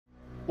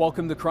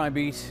Welcome to Crime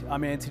Beat.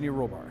 I'm Anthony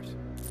Robart.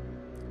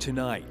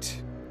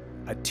 Tonight,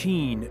 a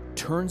teen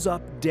turns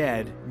up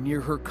dead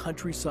near her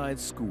countryside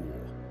school.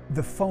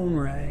 The phone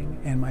rang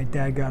and my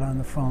dad got on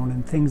the phone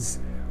and things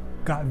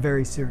got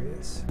very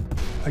serious.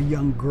 A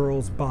young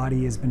girl's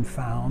body has been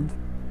found.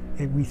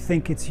 We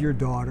think it's your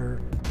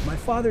daughter. My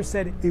father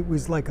said it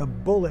was like a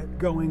bullet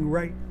going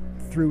right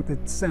through the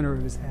center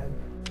of his head.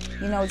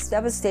 You know, it's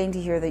devastating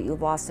to hear that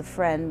you've lost a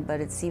friend, but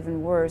it's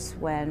even worse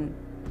when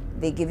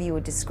they give you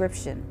a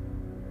description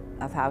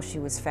of how she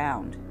was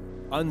found.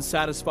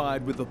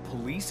 Unsatisfied with the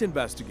police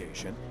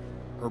investigation,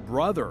 her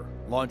brother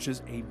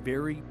launches a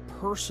very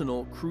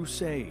personal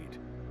crusade.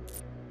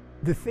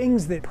 The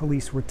things that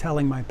police were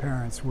telling my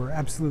parents were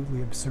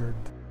absolutely absurd.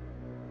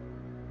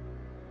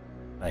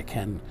 I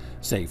can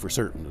say for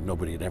certain that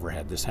nobody had ever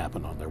had this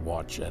happen on their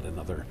watch at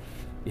another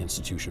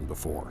institution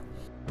before.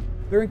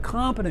 They're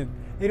incompetent.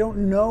 They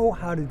don't know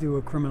how to do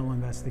a criminal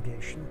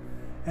investigation.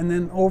 And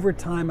then over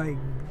time,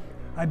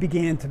 I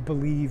began to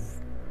believe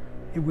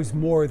it was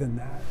more than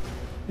that.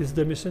 It's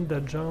the mission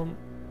that John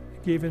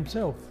gave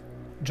himself.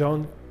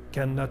 John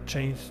cannot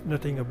change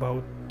nothing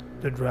about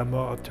the drama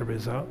of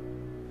Theresa,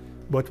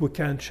 but we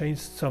can change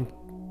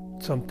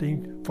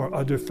something for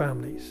other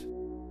families.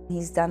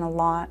 He's done a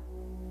lot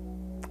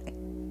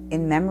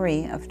in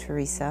memory of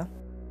Theresa.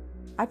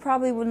 I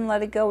probably wouldn't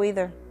let it go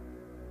either.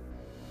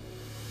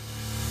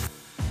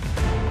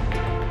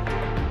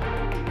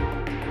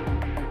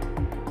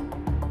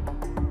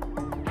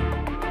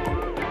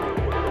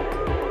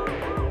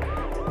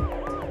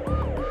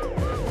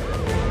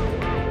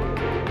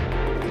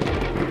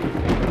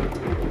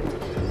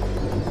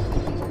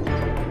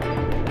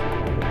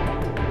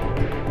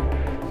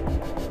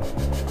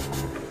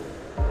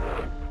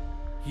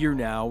 Here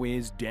now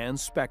is Dan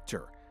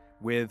Spector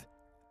with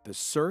The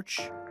Search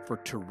for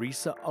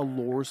Theresa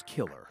Allore's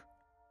Killer.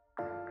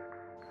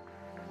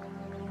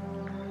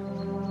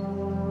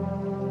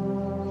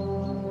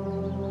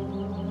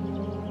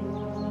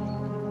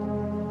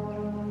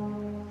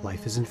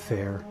 Life isn't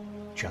fair,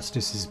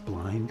 justice is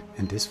blind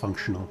and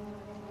dysfunctional,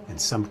 and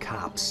some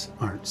cops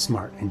aren't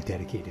smart and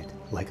dedicated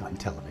like on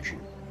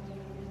television.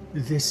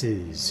 This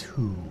is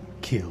who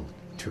killed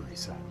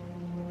Theresa.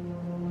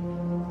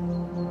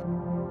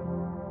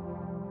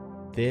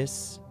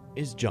 This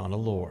is John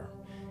Allore.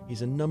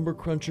 He's a number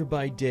cruncher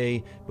by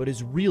day, but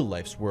his real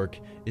life's work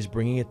is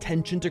bringing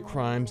attention to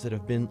crimes that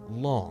have been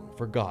long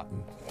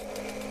forgotten.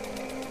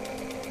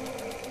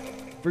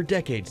 For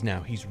decades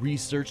now, he's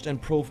researched and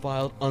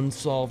profiled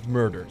unsolved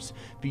murders,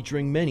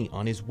 featuring many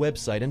on his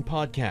website and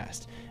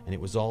podcast, and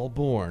it was all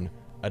born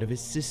out of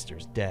his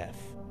sister's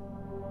death.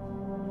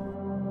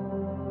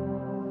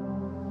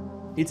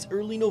 It's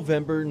early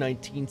November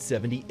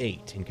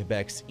 1978 in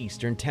Quebec's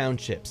Eastern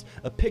Townships,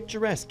 a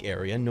picturesque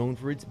area known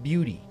for its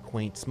beauty,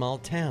 quaint small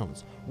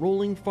towns,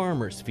 rolling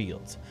farmers'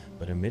 fields.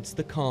 But amidst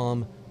the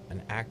calm,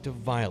 an act of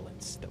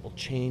violence that will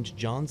change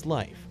John's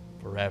life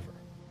forever.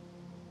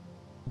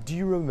 Do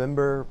you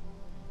remember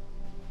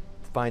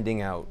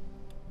finding out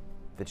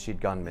that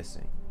she'd gone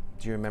missing?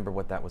 Do you remember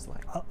what that was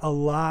like? A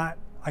lot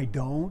I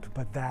don't,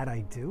 but that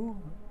I do.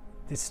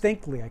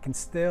 Distinctly, I can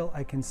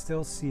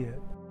still see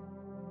it.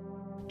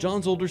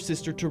 John's older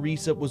sister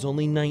Theresa was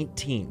only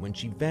 19 when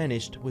she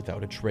vanished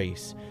without a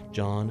trace.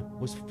 John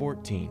was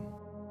 14.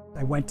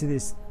 I went to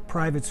this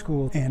private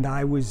school and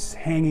I was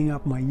hanging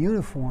up my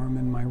uniform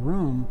in my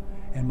room,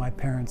 and my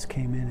parents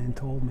came in and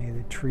told me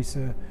that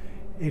Theresa,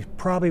 it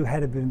probably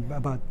had been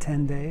about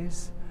 10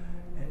 days.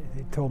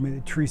 They told me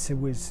that Theresa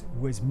was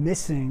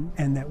missing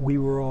and that we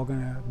were all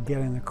gonna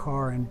get in the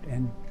car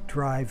and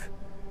drive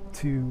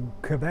to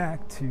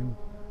Quebec, to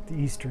the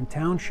Eastern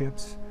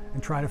Townships,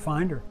 and try to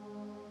find her.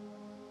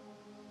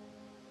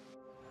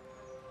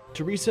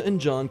 Theresa and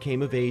John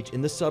came of age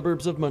in the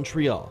suburbs of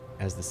Montreal,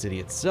 as the city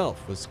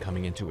itself was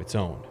coming into its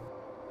own.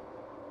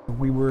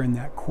 We were in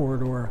that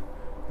corridor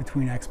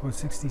between Expo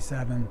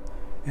 67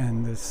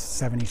 and the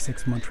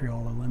 76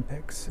 Montreal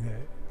Olympics. The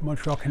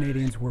Montreal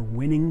Canadiens were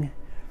winning,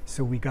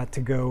 so we got to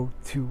go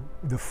to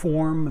the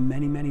Forum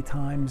many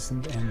times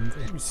and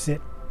sit,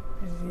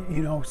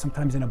 you know,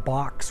 sometimes in a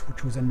box,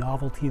 which was a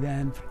novelty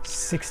then.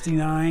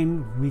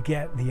 69, we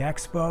get the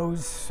Expos,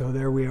 so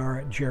there we are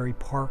at Jerry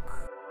Park.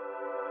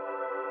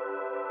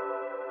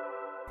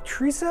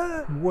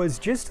 Theresa was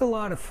just a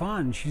lot of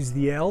fun. She's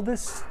the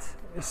eldest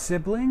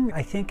sibling.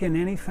 I think in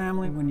any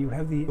family, when you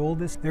have the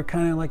oldest, they're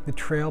kind of like the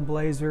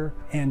trailblazer,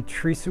 and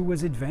Theresa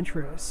was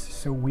adventurous,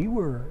 so we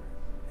were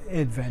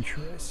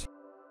adventurous.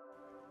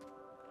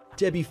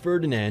 Debbie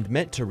Ferdinand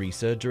met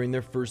Theresa during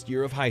their first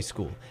year of high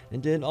school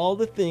and did all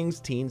the things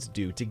teens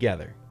do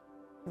together.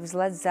 It was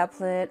Led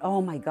Zeppelin.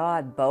 Oh my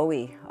God,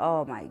 Bowie.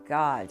 Oh my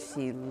God,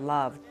 she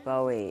loved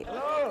Bowie.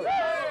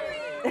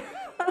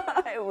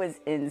 It was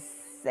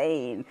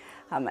insane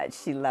how much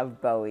she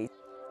loved Bowie.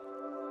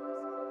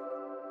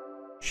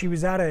 She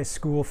was out of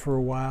school for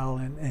a while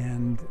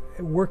and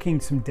working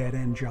some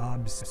dead-end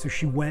jobs. So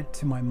she went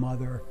to my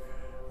mother.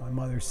 My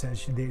mother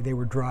says they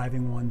were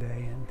driving one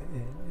day,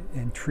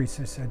 and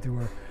Theresa said to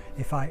her,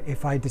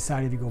 if I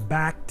decided to go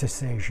back to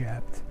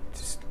Cégep,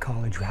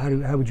 college.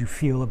 How would you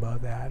feel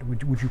about that?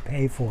 Would you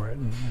pay for it?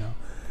 And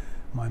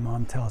my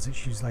mom tells it.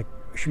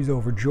 She's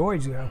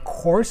overjoyed. She's like, of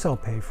course I'll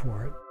pay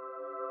for it.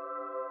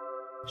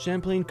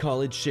 Champlain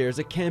College shares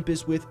a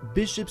campus with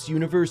Bishop's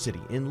University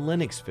in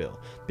Lennoxville.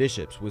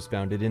 Bishop's was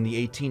founded in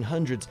the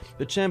 1800s,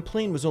 but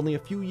Champlain was only a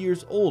few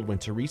years old when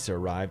Theresa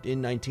arrived in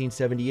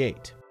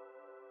 1978.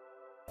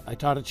 I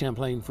taught at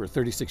Champlain for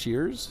 36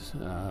 years,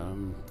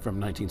 from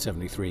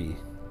 1973.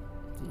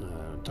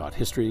 Taught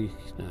history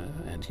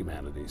and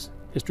humanities.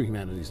 History,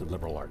 humanities, and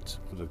liberal arts.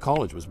 The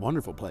college was a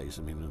wonderful place.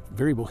 I mean,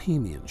 very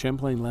bohemian.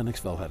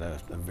 Champlain-Lennoxville had a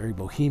very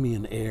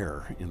bohemian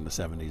air in the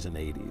 70s and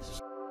 80s.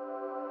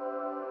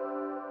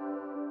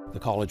 The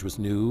college was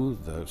new.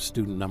 The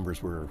student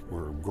numbers were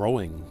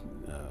growing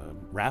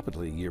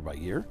rapidly year by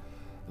year.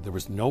 There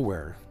was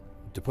nowhere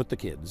to put the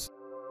kids.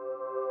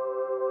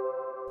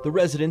 The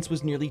residence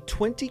was nearly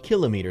 20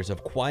 kilometers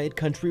of quiet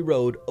country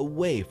road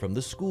away from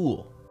the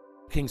school.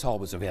 King's Hall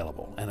was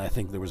available, and I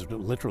think there was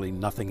literally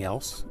nothing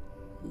else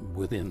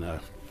within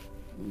a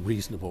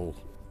reasonable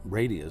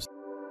radius.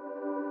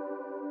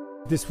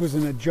 This was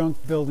an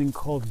adjunct building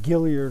called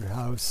Gilliard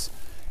House,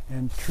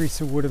 and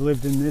Theresa would have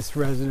lived in this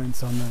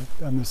residence on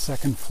the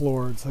second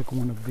floor. It's like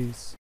one of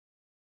these.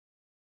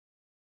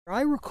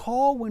 I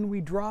recall when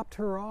we dropped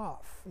her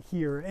off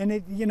here, and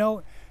it,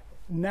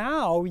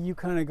 now you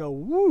kind of go,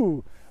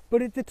 woo,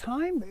 but at the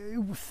time,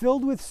 it was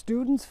filled with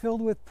students,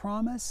 filled with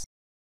promise.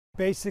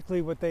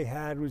 Basically what they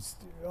had was,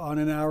 on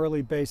an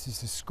hourly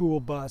basis, a school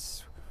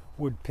bus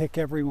would pick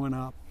everyone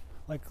up,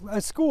 like a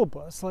school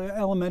bus, like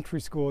elementary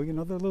school,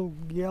 the little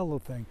yellow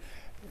thing,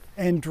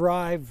 and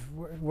drive,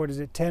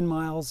 10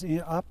 miles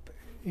up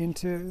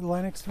into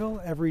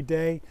Lennoxville every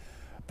day.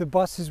 The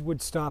buses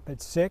would stop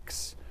at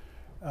 6.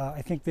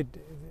 I think that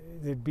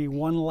there'd be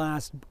one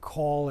last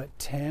call at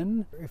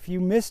 10. If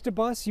you missed a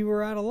bus, you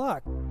were out of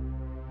luck.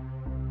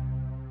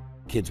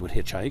 Kids would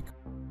hitchhike.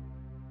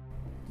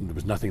 There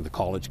was nothing the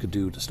college could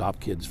do to stop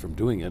kids from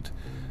doing it,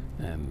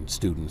 and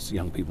students,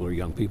 young people are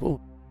young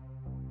people.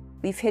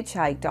 We've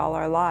hitchhiked all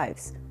our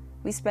lives.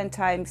 We spent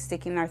time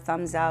sticking our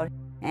thumbs out,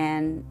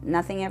 and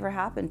nothing ever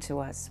happened to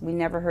us. We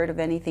never heard of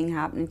anything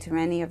happening to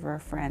any of our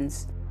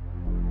friends.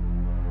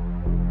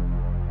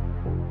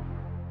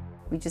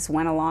 We just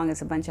went along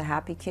as a bunch of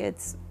happy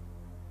kids,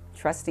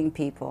 trusting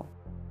people.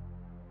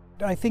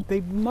 I think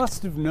they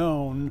must have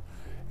known,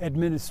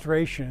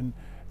 administration,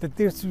 that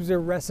this was a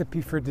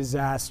recipe for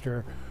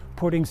disaster,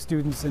 putting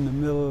students in the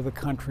middle of the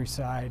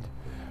countryside,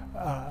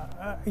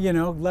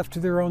 left to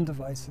their own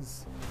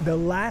devices. The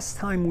last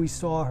time we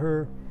saw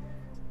her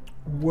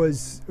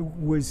was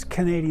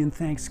Canadian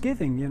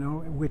Thanksgiving,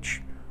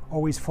 which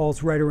always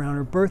falls right around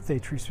her birthday.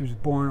 Theresa was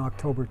born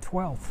October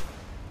 12th.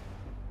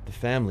 The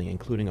family,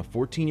 including a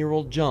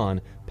 14-year-old John,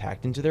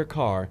 packed into their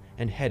car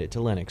and headed to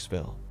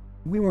Lennoxville.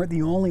 We weren't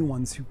the only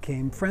ones who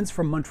came. Friends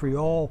from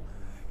Montreal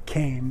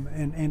came,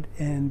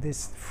 and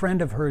this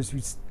friend of hers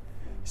who's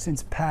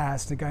since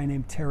passed, a guy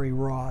named Terry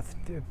Roth,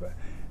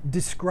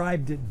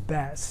 described it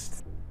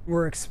best.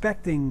 We're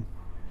expecting,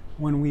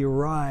 when we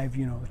arrive,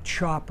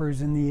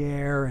 choppers in the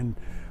air and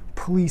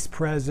police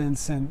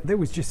presence, and there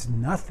was just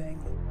nothing.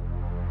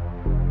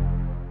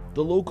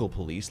 The local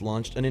police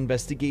launched an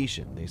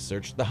investigation. They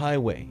searched the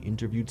highway,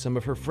 interviewed some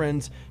of her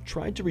friends,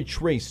 tried to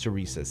retrace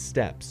Theresa's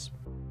steps.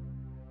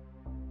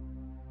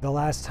 The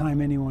last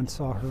time anyone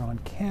saw her on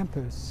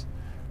campus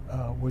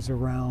was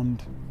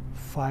around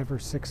 5 or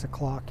 6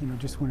 o'clock,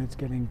 just when it's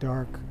getting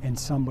dark, and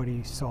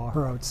somebody saw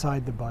her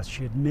outside the bus.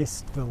 She had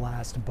missed the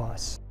last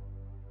bus.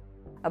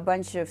 A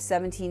bunch of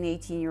 17,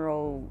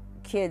 18-year-old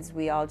kids,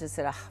 we all just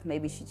said,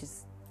 maybe she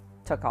just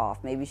took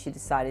off. Maybe she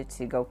decided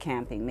to go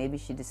camping. Maybe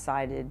she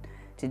decided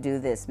to do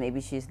this. Maybe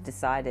she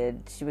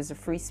decided she was a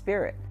free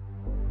spirit.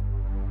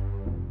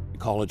 The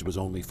college was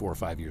only 4 or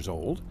 5 years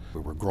old.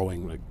 We were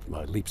growing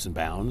like leaps and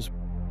bounds.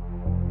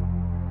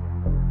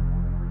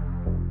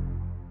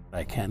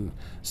 I can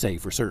say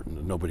for certain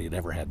that nobody had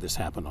ever had this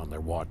happen on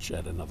their watch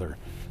at another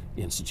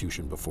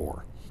institution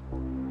before.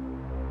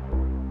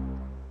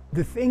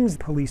 The things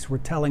police were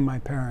telling my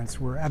parents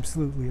were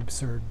absolutely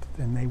absurd,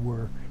 and they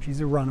were.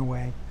 She's a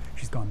runaway.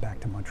 She's gone back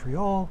to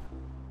Montreal.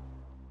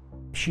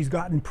 She's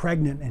gotten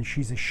pregnant and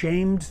she's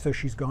ashamed, so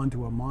she's gone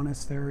to a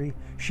monastery.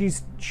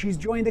 She's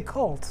joined a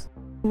cult.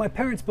 My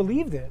parents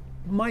believed it.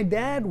 My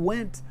dad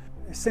went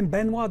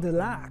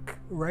Saint-Benoît-de-Lac,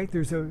 right?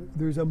 There's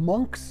a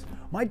monks.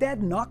 My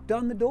dad knocked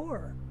on the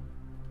door.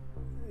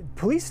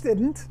 Police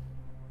didn't.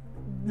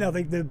 Now,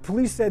 the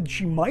police said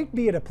she might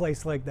be at a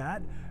place like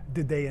that.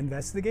 Did they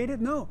investigate it?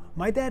 No.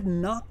 My dad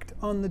knocked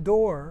on the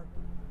door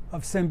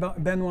of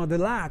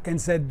Saint-Benoît-de-Lac and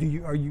said,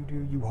 are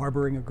you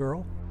harboring a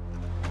girl?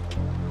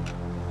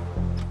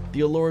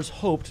 The Allores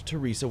hoped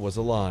Theresa was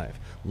alive.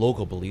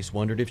 Local police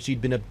wondered if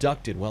she'd been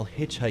abducted while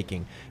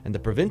hitchhiking, and the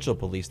provincial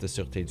police, the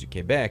Sûreté du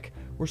Québec,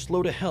 were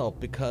slow to help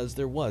because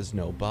there was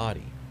no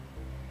body.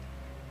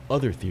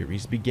 Other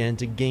theories began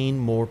to gain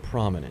more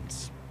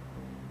prominence.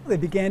 They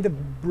began to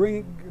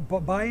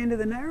buy into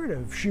the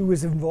narrative. She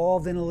was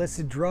involved in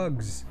illicit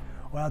drugs.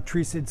 Well,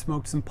 Theresa had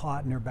smoked some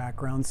pot in her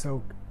background,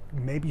 so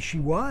maybe she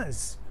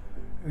was.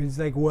 It's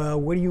like, well,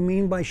 what do you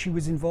mean by she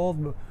was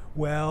involved?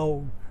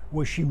 Well,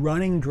 was she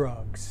running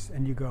drugs?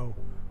 And you go,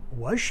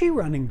 was she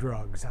running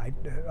drugs?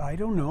 I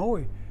don't know.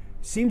 It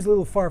seems a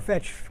little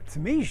far-fetched to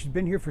me. She's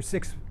been here for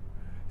six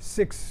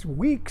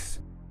weeks.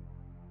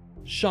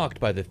 Shocked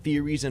by the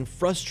theories and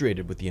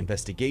frustrated with the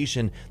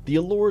investigation, the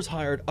Allures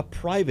hired a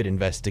private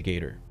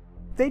investigator.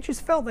 They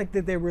just felt like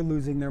that they were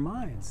losing their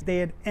minds. They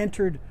had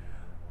entered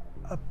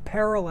a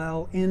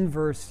parallel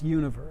inverse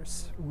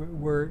universe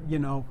where, you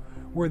know,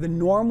 where the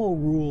normal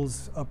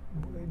rules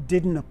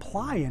didn't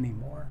apply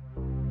anymore.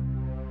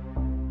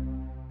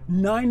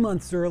 9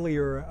 months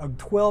earlier, a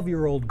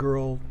 12-year-old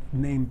girl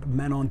named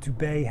Manon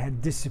Dubé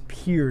had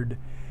disappeared,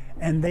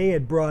 and they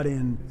had brought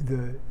in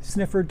the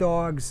sniffer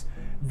dogs.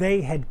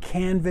 They had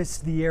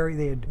canvassed the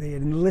area. They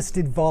had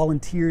enlisted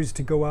volunteers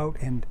to go out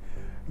and,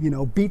 you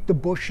know, beat the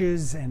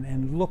bushes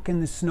and look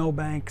in the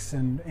snowbanks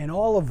and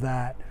all of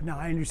that. Now,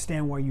 I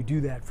understand why you do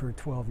that for a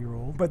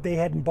 12-year-old, but they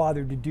hadn't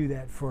bothered to do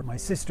that for my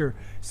sister.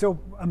 So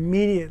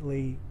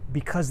immediately,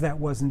 because that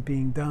wasn't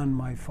being done,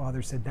 my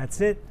father said, that's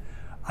it.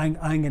 I'm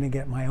going to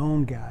get my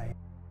own guy.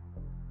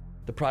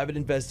 The private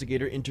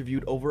investigator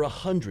interviewed over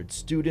 100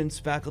 students,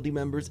 faculty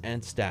members,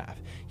 and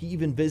staff. He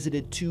even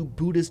visited 2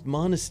 Buddhist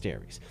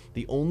monasteries.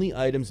 The only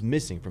items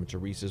missing from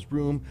Theresa's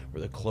room were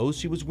the clothes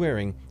she was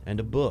wearing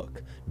and a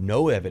book.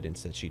 No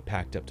evidence that she'd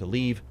packed up to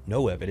leave,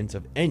 no evidence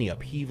of any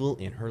upheaval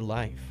in her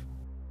life.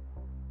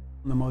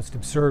 The most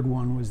absurd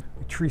one was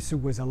Theresa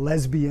was a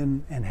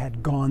lesbian and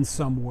had gone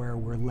somewhere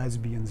where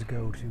lesbians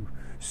go to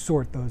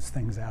sort those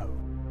things out.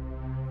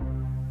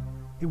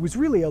 It was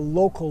really a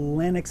local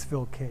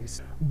Lennoxville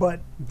case,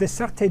 but the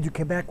Sûreté du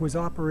Québec was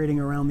operating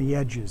around the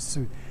edges.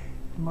 So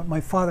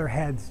my father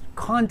had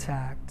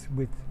contact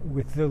with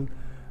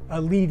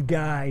a lead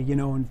guy, you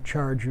know, in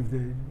charge of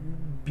the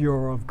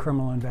Bureau of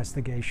Criminal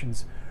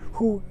Investigations,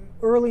 who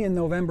early in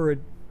November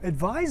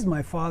advised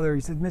my father.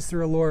 He said,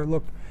 Mr. Allore,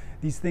 look,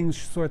 these things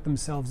sort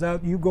themselves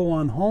out. You go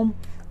on home,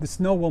 the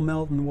snow will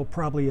melt and we'll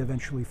probably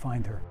eventually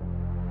find her.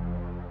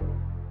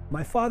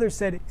 My father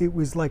said it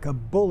was like a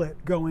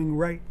bullet going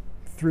right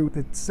through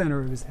the center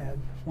of his head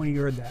when he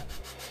heard that.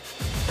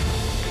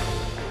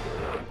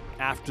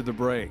 After the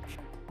break,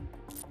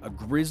 a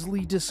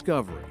grisly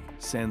discovery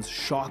sends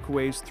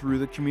shockwaves through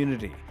the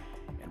community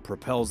and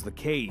propels the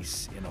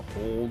case in a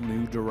whole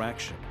new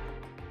direction.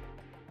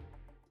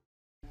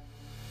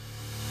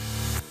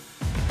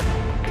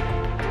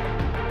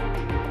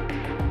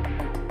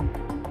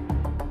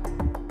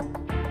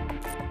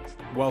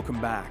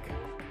 Welcome back.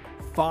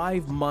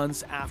 5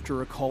 months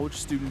after a college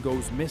student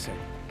goes missing,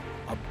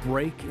 a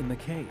break in the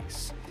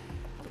case.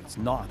 But it's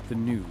not the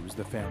news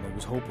the family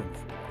was hoping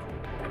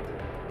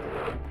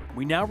for.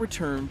 We now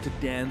return to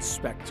Dan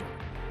Spector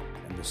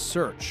and the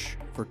search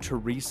for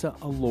Theresa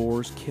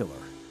Allore's killer.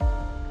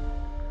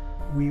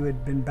 We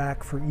had been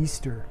back for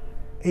Easter,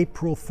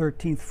 April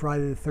 13th,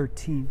 Friday the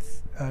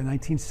 13th,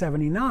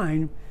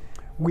 1979.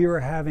 We were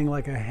having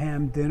like a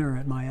ham dinner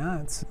at my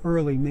aunt's,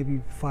 early,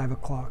 maybe 5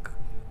 o'clock.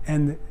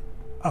 And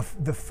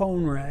the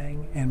phone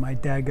rang and my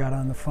dad got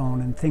on the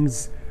phone and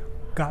things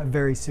got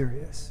very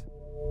serious.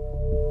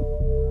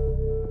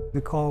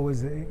 The call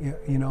was,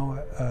 you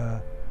know,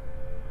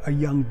 a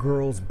young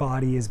girl's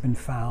body has been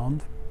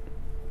found.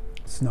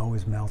 Snow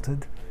is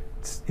melted.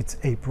 It's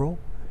April.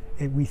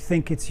 We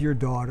think it's your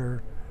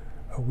daughter.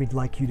 We'd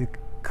like you to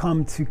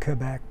come to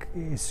Quebec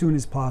as soon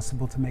as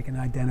possible to make an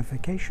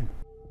identification.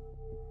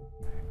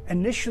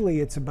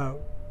 Initially, it's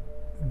about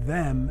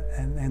them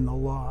and the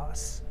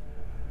loss,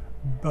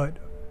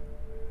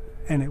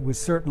 and it was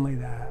certainly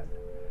that.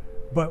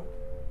 But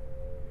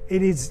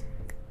it is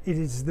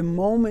the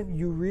moment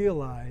you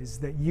realize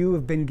that you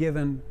have been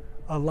given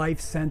a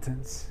life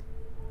sentence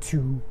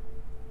to,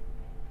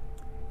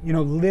 you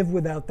know, live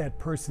without that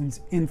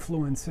person's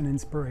influence and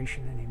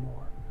inspiration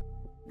anymore.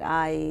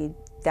 I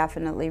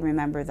definitely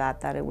remember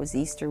that it was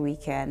Easter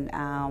weekend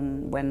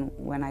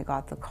when I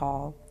got the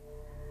call.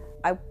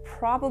 I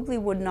probably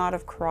would not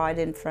have cried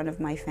in front of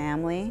my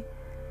family.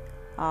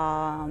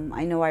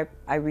 I know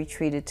I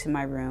retreated to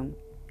my room,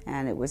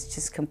 and it was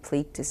just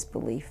complete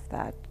disbelief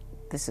that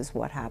this is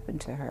what happened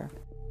to her.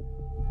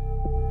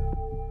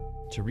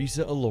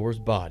 Theresa Allore's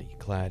body,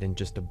 clad in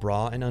just a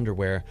bra and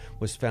underwear,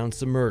 was found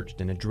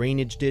submerged in a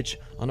drainage ditch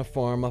on a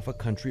farm off a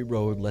country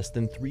road less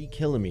than 3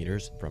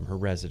 kilometers from her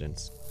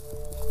residence.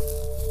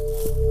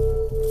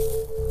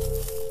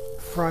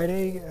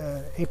 Friday,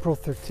 April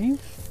 13th,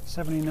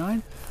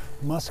 79,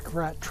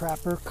 muskrat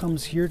trapper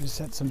comes here to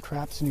set some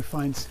traps and he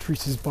finds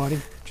Theresa's body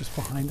just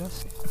behind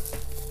us.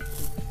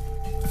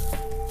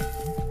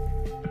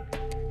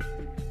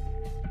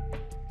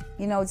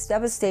 You know, it's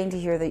devastating to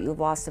hear that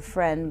you've lost a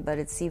friend, but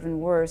it's even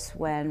worse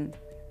when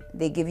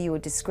they give you a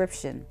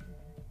description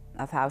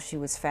of how she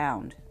was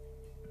found.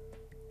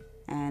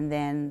 And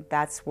then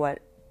that's what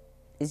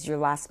is your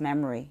last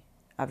memory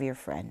of your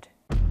friend.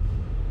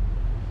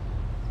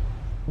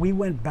 We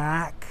went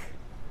back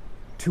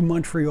to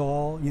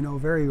Montreal, you know,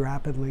 very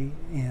rapidly,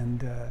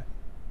 and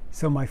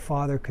so my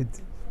father could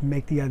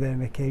make the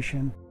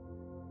identification.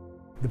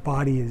 The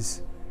body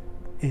is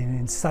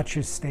in such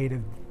a state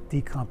of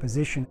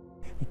decomposition,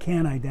 you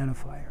can't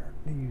identify her.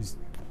 They use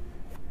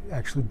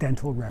actually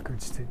dental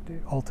records to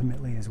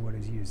ultimately is what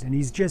is used. And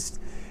he's just,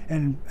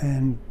 and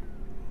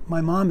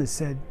my mom has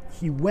said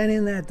he went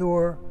in that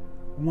door,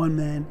 one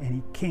man, and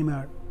he came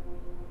out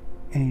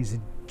and he's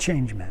a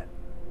changed man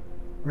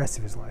the rest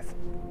of his life.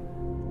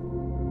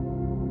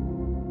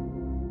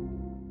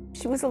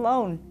 She was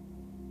alone.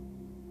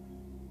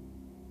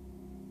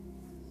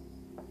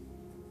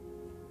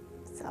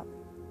 So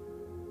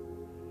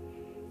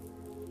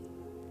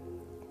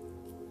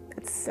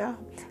it's and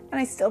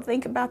I still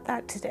think about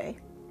that today.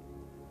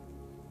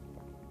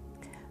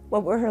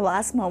 What were her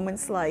last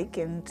moments like,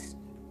 and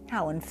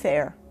how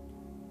unfair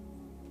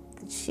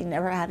that she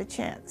never had a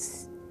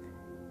chance.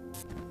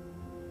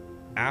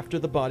 After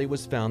the body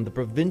was found, the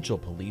provincial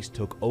police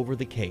took over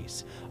the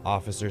case.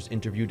 Officers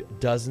interviewed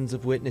dozens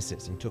of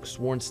witnesses and took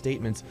sworn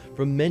statements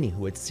from many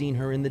who had seen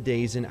her in the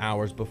days and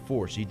hours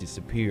before she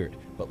disappeared.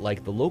 But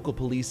like the local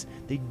police,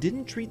 they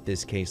didn't treat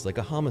this case like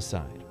a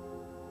homicide.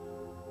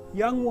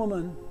 Young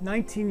woman,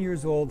 19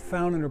 years old,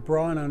 found in her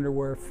bra and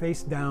underwear,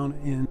 face down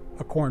in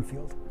a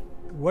cornfield.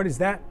 What does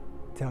that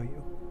tell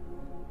you?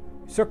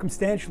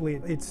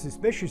 Circumstantially, it's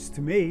suspicious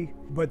to me,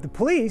 but the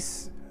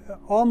police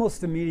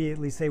almost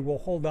immediately say, well,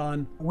 hold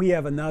on, we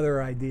have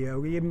another idea.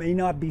 We may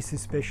not be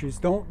suspicious.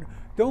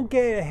 Don't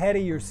get ahead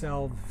of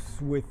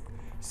yourselves with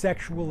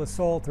sexual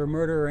assault or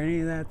murder or any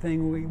of that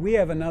thing. We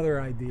have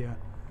another idea.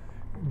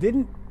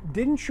 Didn't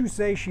you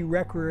say she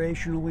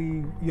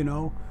recreationally,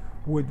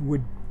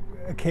 would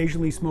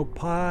occasionally smoke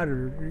pot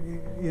or,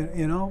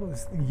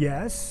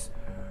 Yes.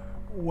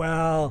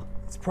 Well,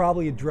 it's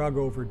probably a drug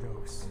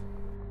overdose.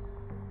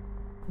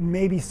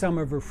 Maybe some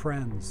of her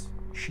friends.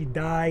 She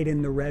died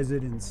in the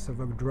residence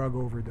of a drug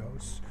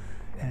overdose,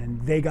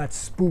 and they got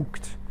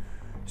spooked.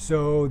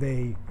 So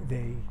they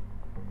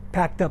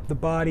packed up the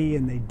body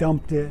and they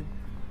dumped it,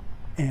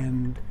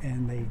 and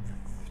they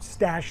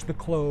stashed the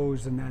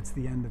clothes, and that's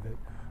the end of it.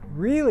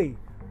 Really,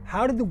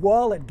 how did the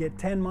wallet get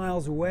 10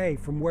 miles away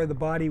from where the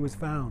body was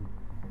found?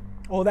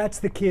 Oh, that's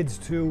the kids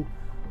too.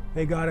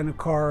 They got in a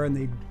car and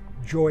they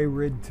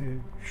joyrid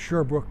to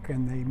Sherbrooke,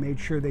 and they made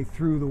sure they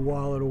threw the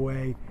wallet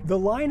away. The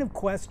line of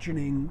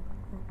questioning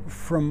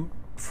from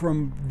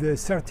the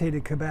Sûreté de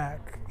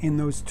Quebec in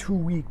those 2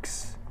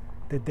 weeks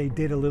that they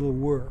did a little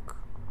work,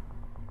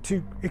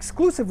 to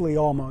exclusively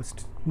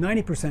almost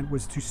 90%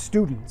 was to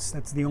students,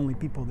 that's the only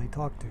people they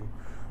talked to,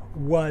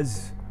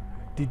 was,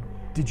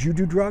 did you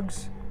do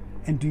drugs?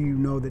 And do you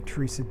know that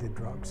Theresa did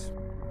drugs?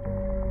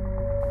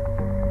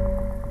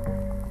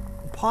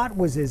 Pot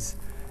was as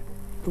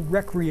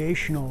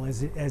recreational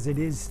as it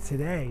is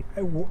today.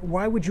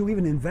 Why would you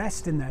even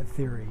invest in that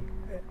theory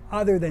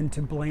other than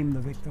to blame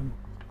the victim?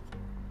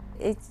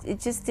 It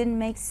just didn't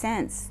make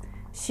sense.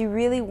 She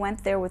really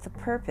went there with a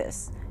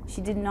purpose. She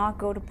did not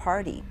go to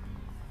party.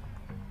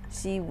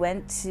 She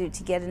went to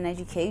get an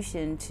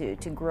education, to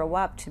grow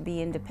up, to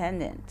be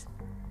independent.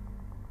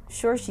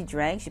 Sure, she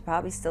drank. She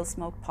probably still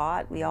smoked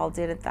pot. We all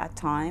did at that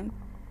time.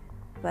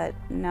 But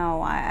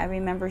no, I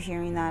remember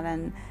hearing that,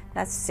 and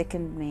that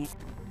sickened me.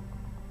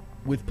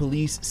 With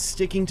police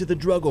sticking to the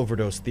drug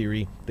overdose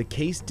theory, the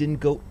case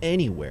didn't go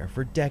anywhere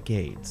for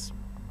decades.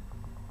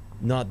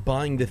 Not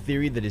buying the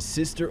theory that his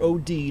sister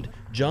OD'd,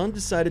 John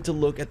decided to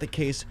look at the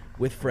case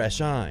with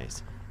fresh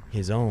eyes,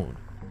 his own.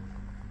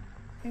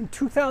 In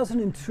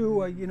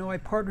 2002, I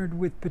partnered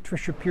with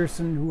Patricia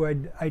Pearson, who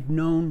I'd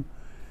known,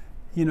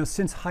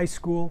 since high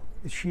school.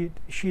 She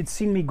had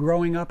seen me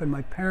growing up and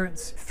my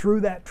parents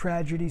through that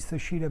tragedy, so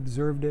she'd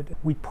observed it.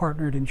 We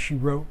partnered, and she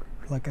wrote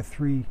like a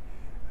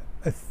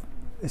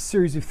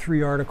series of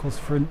 3 articles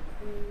for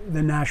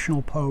the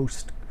National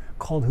Post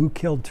called Who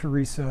Killed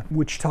Theresa,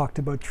 which talked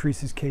about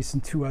Theresa's case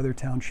and 2 other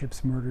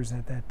townships murders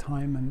at that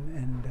time,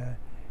 and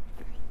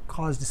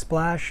caused a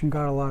splash and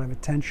got a lot of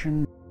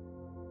attention.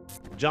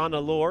 John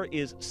Allore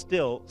is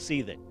still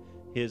seething.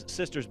 His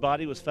sister's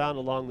body was found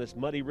along this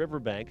muddy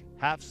riverbank,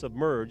 half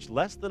submerged,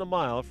 less than a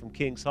mile from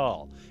King's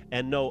Hall,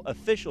 and no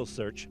official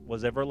search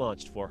was ever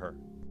launched for her.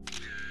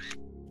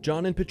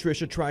 John and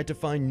Patricia tried to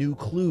find new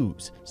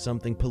clues,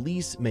 something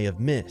police may have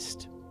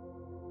missed.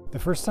 The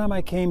first time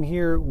I came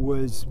here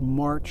was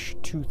March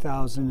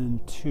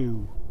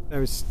 2002. I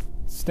was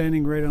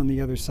standing right on the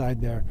other side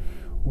there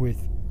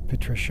with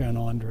Patricia and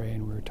Andre,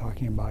 and we were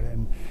talking about it,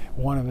 and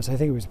one of us, I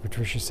think it was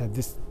Patricia, said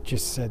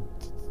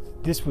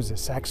this was a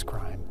sex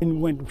crime.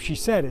 And when she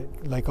said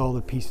it, like, all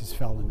the pieces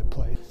fell into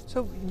place.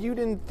 So you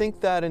didn't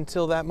think that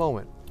until that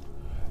moment?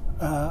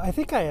 I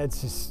think I had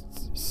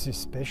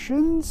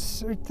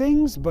suspicions or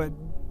things, but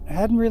I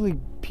hadn't really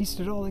pieced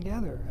it all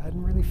together. I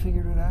hadn't really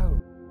figured it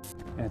out.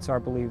 And it's our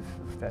belief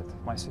that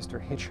my sister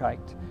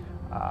hitchhiked,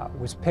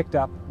 was picked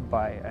up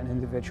by an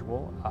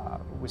individual,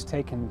 was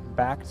taken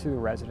back to the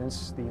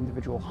residence. The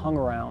individual hung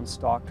around,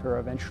 stalked her,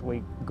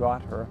 eventually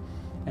got her,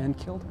 and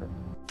killed her.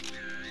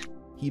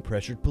 He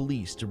pressured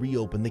police to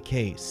reopen the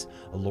case.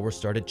 Allore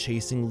started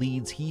chasing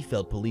leads he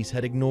felt police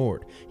had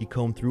ignored. He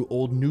combed through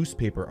old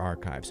newspaper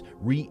archives,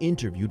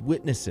 re-interviewed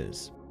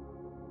witnesses.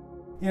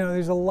 You know,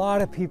 there's a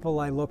lot of people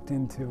I looked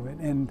into it,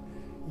 and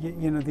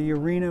you know, the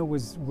arena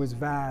was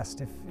vast.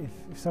 If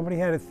somebody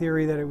had a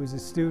theory that it was a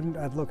student,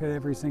 I'd look at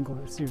every single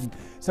student.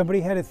 Somebody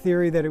had a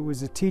theory that it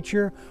was a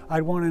teacher,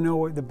 I'd want to know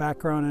what the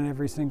background on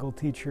every single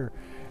teacher,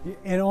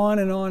 and on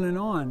and on and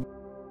on.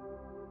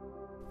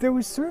 There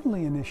was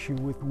certainly an issue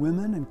with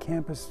women and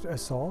campus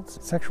assaults,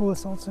 sexual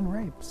assaults and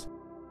rapes.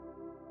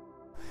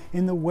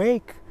 In the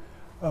wake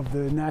of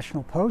the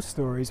National Post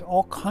stories,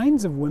 all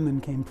kinds of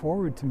women came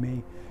forward to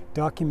me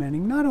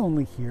documenting, not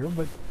only here,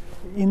 but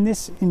in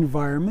this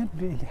environment,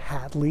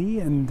 Hatley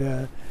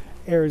and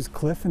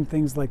Ayers-Cliff and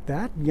things like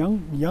that,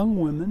 young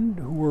women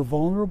who were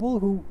vulnerable,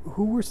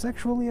 who were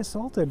sexually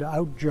assaulted,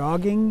 out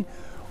jogging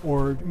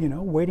or, you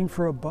know, waiting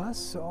for a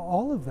bus,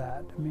 all of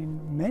that. I mean,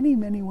 many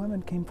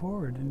women came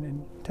forward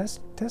and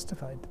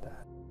testified to that.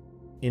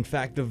 In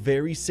fact, the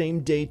very same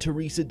day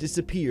Theresa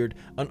disappeared,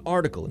 an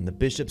article in the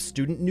Bishop's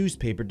student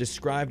newspaper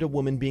described a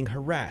woman being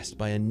harassed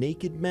by a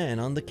naked man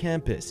on the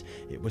campus.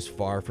 It was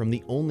far from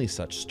the only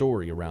such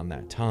story around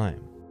that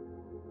time.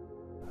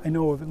 I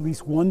know of at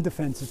least one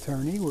defense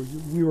attorney where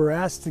we were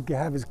asked to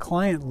have his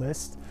client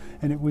list,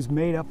 and it was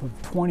made up of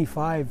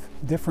 25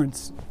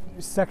 different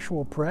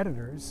sexual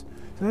predators.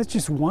 So that's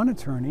just one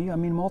attorney. I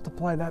mean,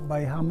 multiply that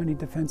by how many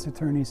defense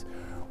attorneys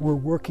were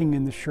working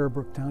in the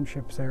Sherbrooke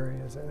Townships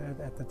areas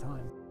at the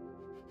time.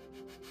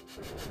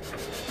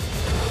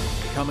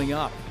 Coming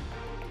up,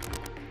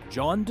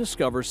 John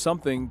discovers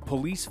something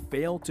police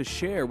failed to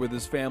share with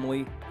his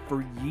family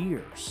for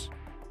years.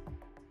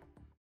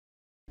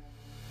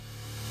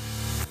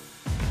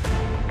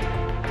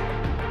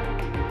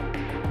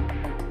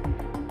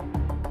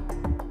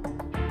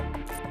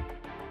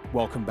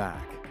 Welcome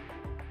back.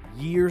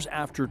 Years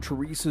after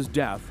Theresa's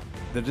death,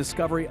 the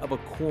discovery of a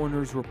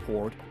coroner's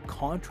report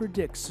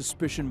contradicts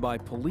suspicion by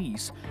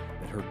police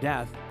that her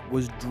death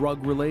was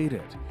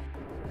drug-related.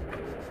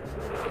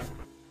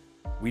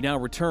 We now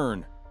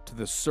return to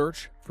the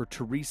search for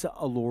Theresa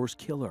Allore's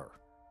killer.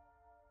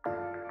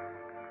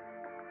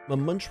 A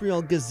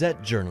Montreal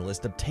Gazette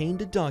journalist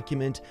obtained a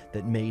document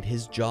that made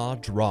his jaw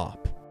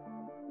drop.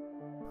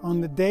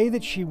 On the day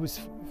that she was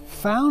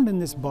found in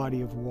this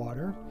body of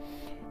water,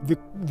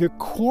 the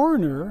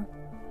coroner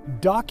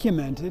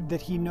documented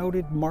that he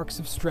noted marks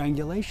of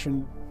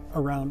strangulation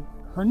around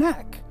her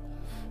neck.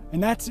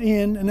 And that's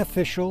in an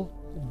official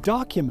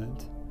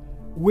document,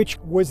 which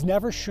was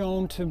never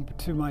shown to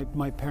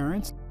my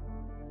parents.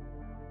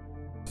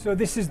 So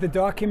this is the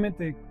document,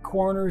 the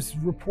coroner's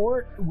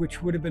report,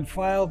 which would have been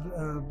filed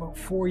about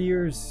 4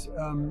 years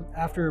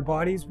after her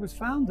body was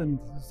found. And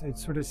it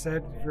sort of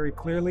said very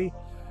clearly,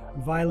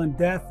 violent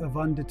death of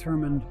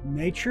undetermined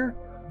nature.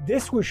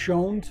 This was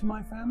shown to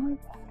my family.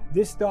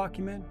 This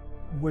document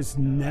was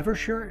never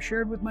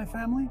shared with my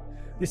family.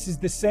 This is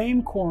the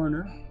same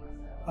coroner,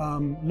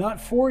 not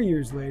 4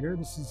 years later.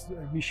 This is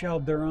Michel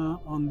Durham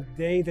on the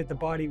day that the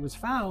body was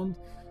found.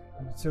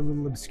 It's a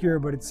little obscure,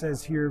 but it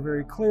says here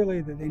very clearly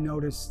that they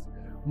noticed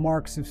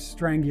marks of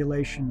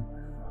strangulation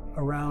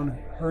around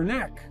her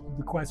neck.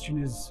 The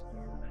question is,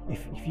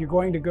 if you're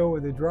going to go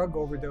with a drug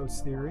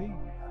overdose theory,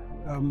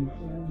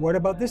 what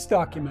about this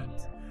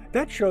document?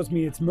 That shows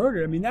me it's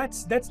murder. I mean,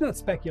 that's not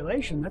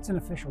speculation, that's an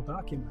official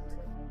document.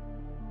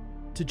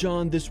 To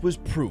John, this was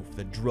proof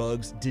that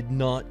drugs did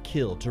not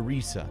kill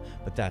Theresa,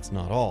 but that's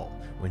not all.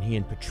 When he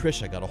and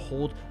Patricia got a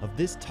hold of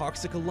this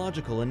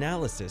toxicological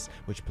analysis,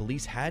 which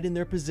police had in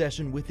their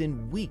possession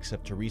within weeks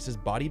of Theresa's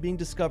body being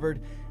discovered,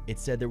 it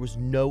said there was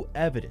no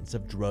evidence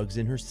of drugs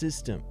in her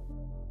system.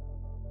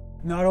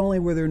 Not only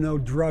were there no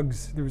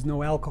drugs, there was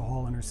no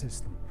alcohol in her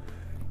system.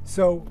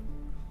 So,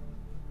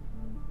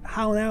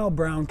 how now,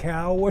 brown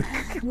cow? What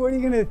are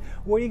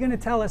you gonna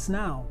tell us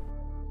now?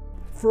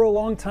 For a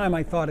long time,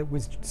 I thought it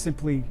was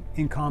simply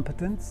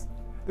incompetence.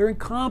 They're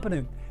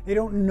incompetent. They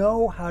don't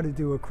know how to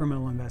do a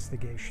criminal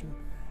investigation.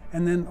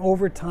 And then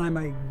over time,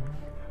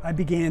 I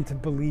began to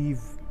believe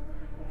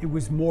it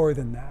was more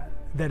than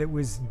that it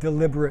was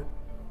deliberate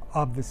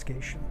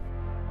obfuscation.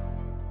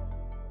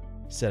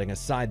 Setting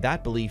aside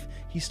that belief,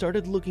 he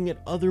started looking at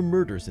other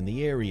murders in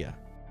the area.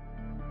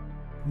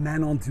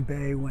 Manon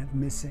Dubé went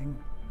missing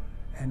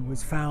and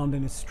was found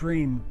in a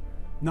stream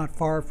not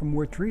far from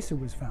where Theresa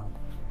was found.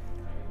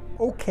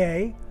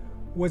 Okay,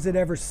 was it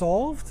ever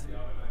solved?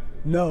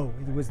 No,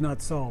 it was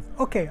not solved.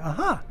 Okay,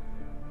 aha.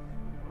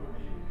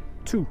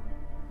 2.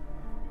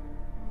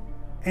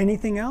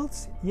 Anything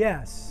else?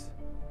 Yes.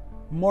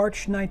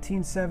 March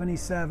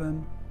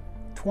 1977,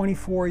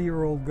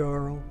 24-year-old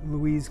girl,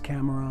 Louise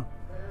Camera,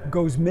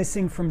 goes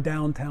missing from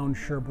downtown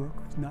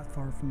Sherbrooke, not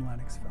far from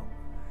Lennoxville.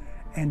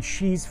 And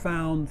she's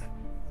found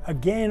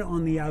again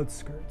on the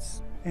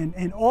outskirts.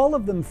 And all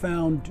of them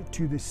found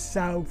to the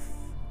south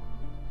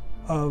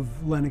of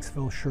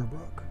Lennoxville,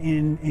 Sherbrooke.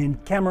 In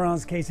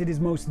Cameron's case, it is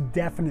most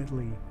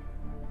definitely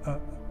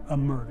a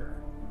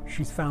murder.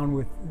 She's found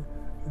with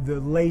the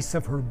lace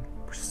of her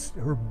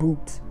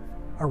boot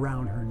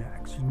around her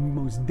neck. She's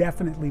most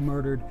definitely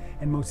murdered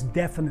and most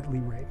definitely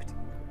raped,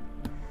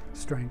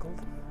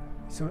 strangled.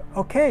 So,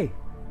 okay,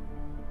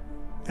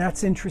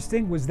 that's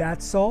interesting. Was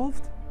that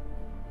solved?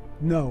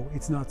 No,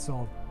 it's not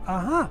solved.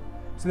 Aha!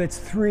 So that's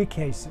 3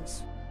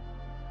 cases.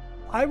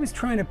 I was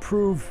trying to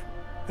prove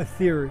a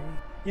theory.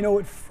 You know,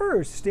 at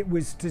first it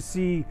was to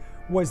see,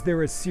 was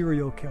there a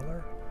serial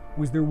killer?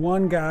 Was there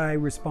one guy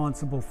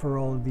responsible for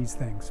all of these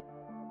things?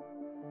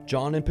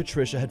 John and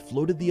Patricia had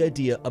floated the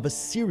idea of a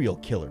serial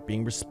killer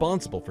being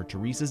responsible for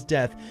Theresa's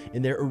death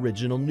in their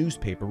original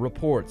newspaper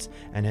reports,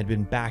 and had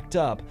been backed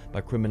up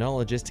by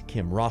criminologist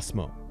Kim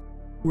Rossmo.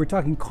 We're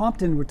talking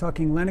Compton, we're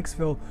talking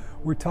Lennoxville,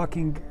 we're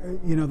talking,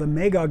 the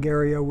Magog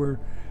area where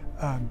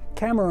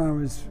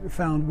Cameron was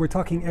found, we're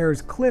talking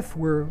Ayers Cliff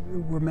where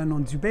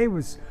Manon Dubé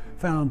was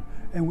found,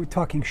 and we're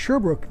talking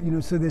Sherbrooke,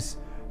 so this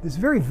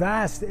very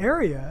vast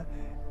area.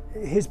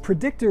 His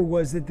predictor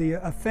was that the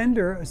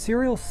offender, a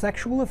serial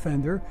sexual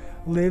offender,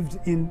 lived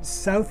in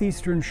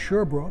southeastern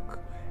Sherbrooke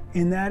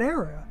in that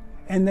area,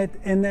 and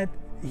that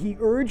he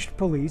urged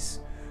police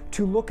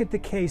to look at the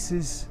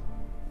cases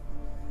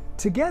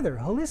together,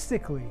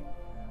 holistically,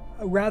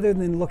 rather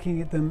than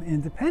looking at them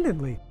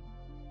independently.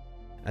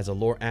 As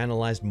Allore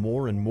analyzed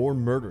more and more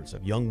murders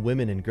of young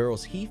women and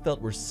girls he felt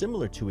were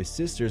similar to his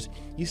sisters,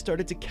 he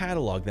started to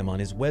catalog them on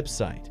his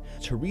website,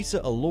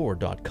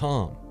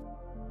 TheresaAllore.com.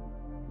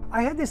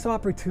 I had this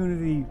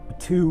opportunity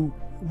to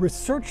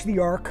research the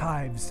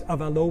archives of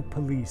Allore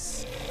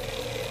Police.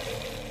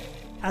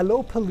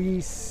 Allore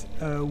Police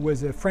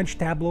was a French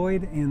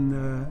tabloid in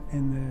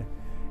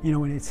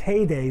its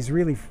heydays,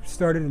 really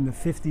started in the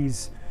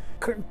 50s,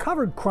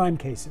 covered crime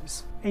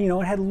cases. And,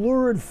 it had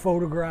lurid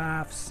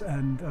photographs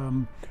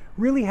and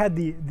really had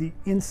the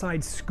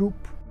inside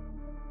scoop.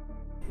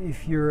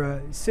 If you're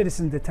a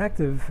citizen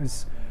detective,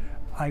 as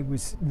I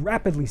was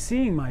rapidly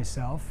seeing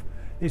myself,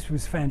 this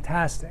was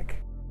fantastic.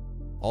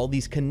 All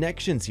these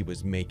connections he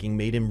was making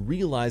made him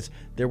realize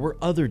there were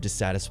other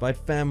dissatisfied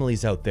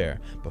families out there.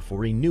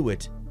 Before he knew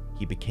it,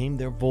 he became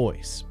their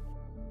voice.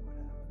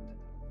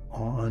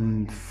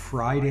 On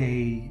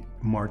Friday,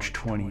 March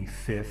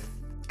 25th,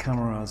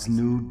 Cameron's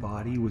nude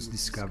body was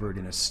discovered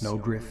in a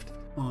snowdrift.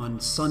 On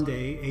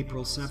Sunday,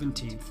 April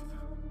 17th,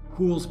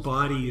 Houle's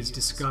body is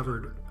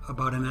discovered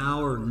about an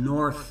hour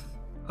north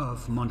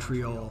of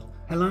Montreal.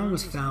 Hélène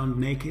was found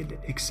naked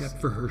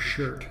except for her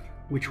shirt,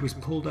 which was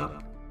pulled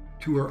up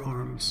to her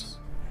arms.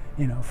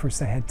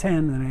 First I had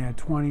 10, then I had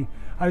 20.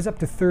 I was up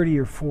to 30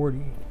 or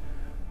 40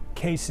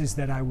 cases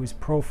that I was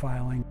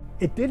profiling.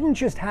 It didn't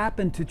just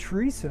happen to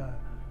Theresa.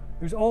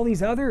 There's all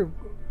these other,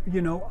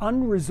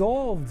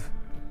 unresolved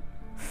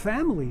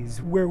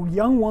families where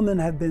young women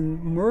have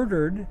been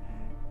murdered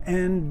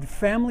and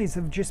families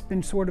have just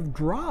been sort of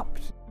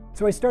dropped.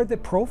 So I started to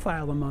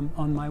profile them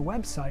on my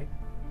website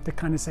to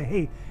kind of say,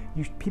 hey,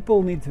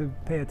 people need to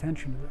pay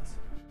attention to this.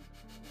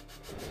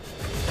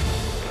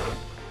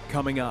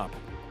 Coming up,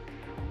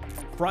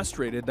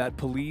 frustrated that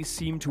police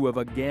seem to have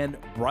again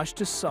brushed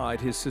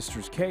aside his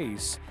sister's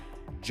case,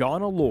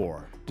 John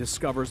Allore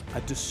discovers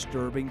a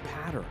disturbing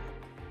pattern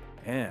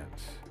and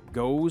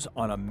goes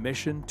on a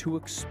mission to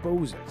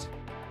expose it.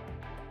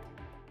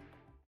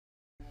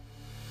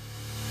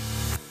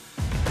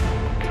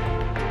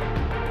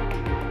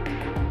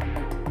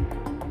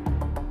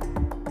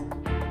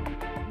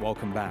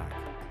 Welcome back.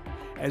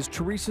 As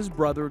Theresa's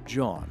brother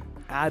John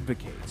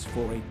advocates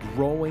for a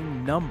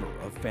growing number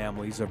of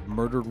families of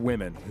murdered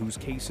women whose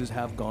cases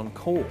have gone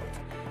cold,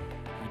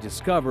 he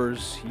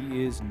discovers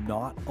he is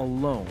not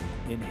alone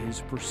in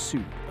his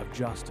pursuit of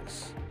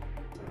justice.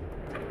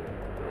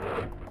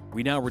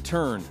 We now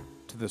return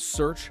to the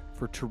search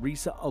for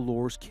Theresa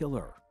Allore's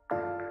killer.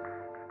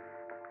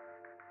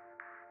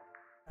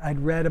 I'd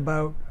read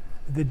about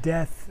the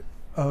death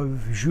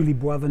of Julie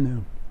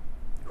Boisvenu,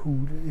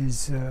 who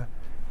is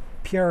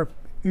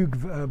Pierre-Hugues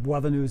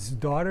Boisvenu's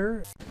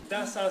daughter.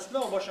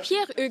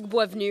 Pierre-Hugues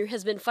Boisvenu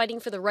has been fighting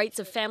for the rights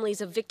of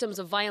families of victims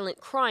of violent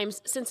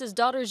crimes since his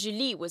daughter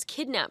Julie was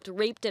kidnapped,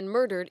 raped, and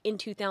murdered in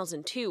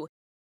 2002.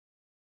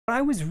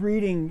 I was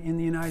reading in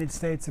the United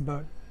States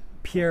about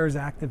Pierre's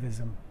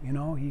activism.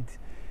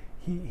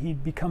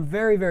 He'd become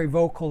very, very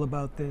vocal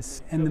about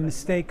this and the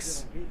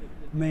mistakes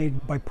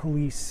made by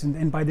police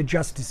and by the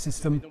justice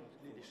system.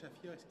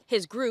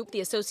 His group,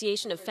 the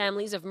Association of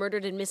Families of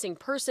Murdered and Missing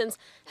Persons,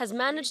 has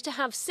managed to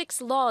have 6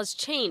 laws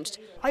changed.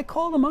 I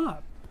called him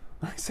up.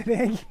 I said,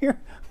 hey,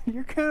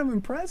 you're kind of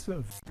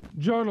impressive.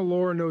 John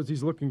Allore knows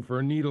he's looking for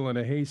a needle in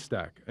a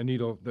haystack, a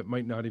needle that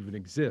might not even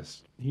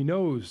exist. He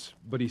knows,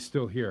 but he's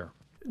still here.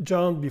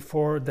 John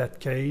before that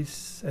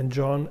case and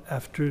John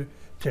after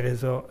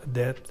Theresa's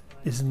death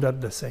is not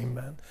the same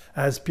man.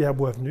 As Pierre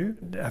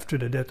Boisvenu, after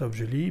the death of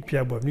Julie,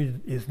 Pierre Boisvenu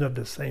is not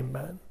the same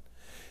man.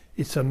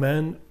 It's a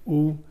man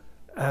who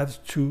has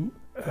to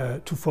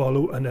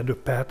follow another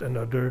path,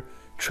 another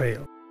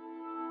trail.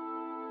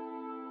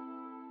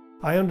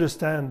 I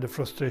understand the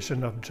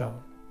frustration of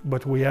John,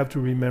 but we have to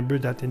remember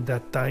that in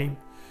that time,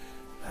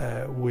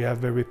 we have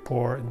very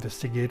poor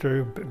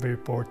investigator, very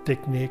poor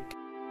technique.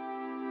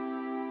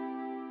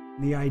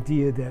 The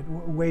idea that,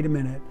 wait a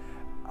minute,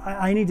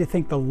 I need to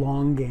think the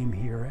long game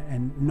here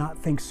and not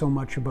think so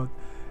much about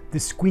the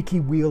squeaky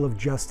wheel of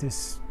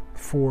justice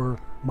for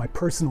my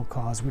personal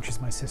cause, which is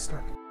my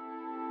sister.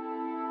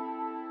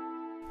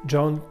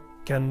 John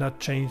cannot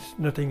change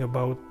nothing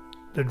about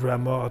the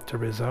drama of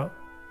Theresa,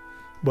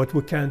 but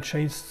we can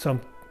change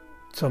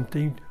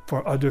something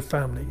for other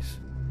families.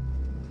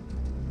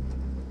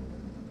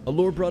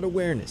 Allure brought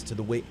awareness to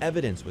the way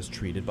evidence was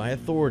treated by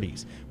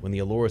authorities. When the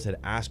Allures had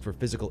asked for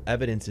physical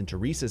evidence in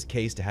Theresa's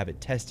case to have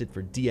it tested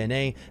for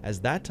DNA as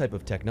that type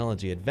of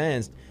technology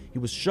advanced, he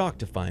was shocked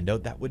to find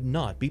out that would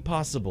not be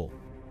possible.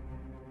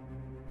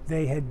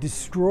 They had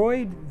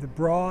destroyed the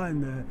bra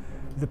and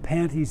the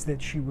panties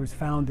that she was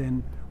found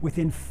in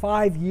within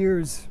 5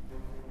 years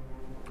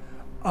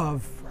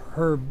of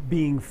her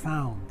being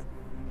found.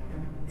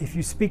 If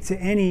you speak to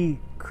any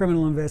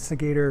criminal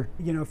investigator,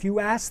 if you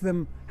ask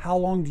them, how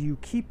long do you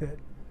keep it?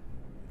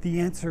 The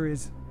answer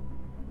is,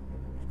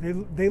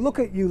 they look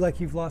at you like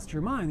you've lost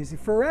your mind. They say,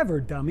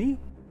 forever, dummy.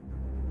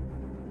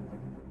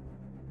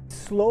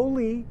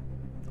 Slowly,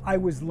 I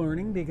was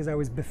learning, because I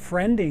was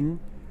befriending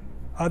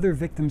other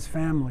victims'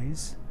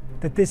 families,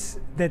 that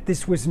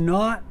this was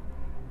not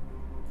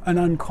an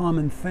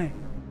uncommon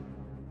thing.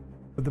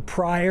 The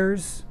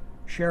Pryors,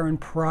 Sharon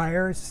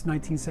Pryor's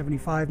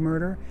 1975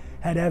 murder,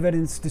 had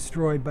evidence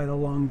destroyed by the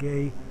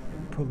Longueuil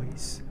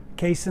police.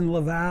 Case in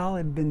Laval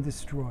had been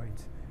destroyed.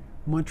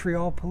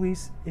 Montreal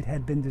police, it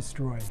had been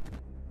destroyed.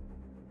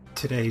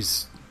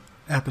 Today's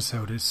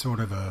episode is sort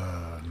of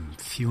a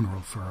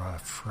funeral for a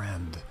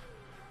friend.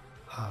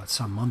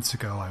 Some months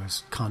ago, I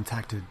was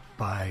contacted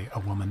by a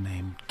woman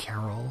named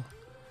Carol,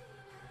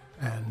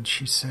 and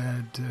she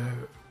said,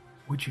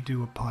 would you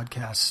do a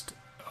podcast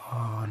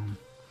on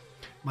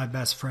my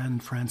best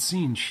friend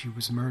Francine? She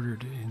was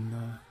murdered in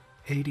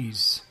the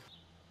 80s.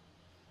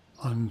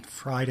 On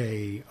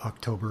Friday,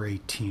 October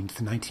 18th,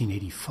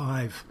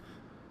 1985,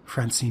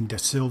 Francine Da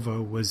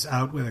Silva was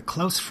out with a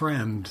close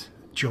friend,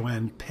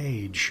 Joanne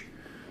Page,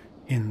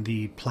 in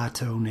the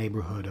Plateau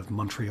neighborhood of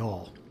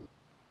Montreal.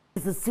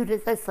 As soon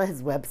as I saw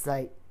his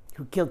website,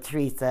 Who Killed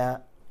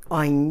Theresa,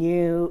 I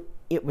knew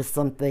it was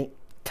something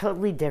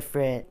totally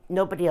different.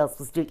 Nobody else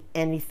was doing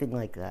anything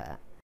like that.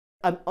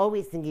 I'm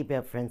always thinking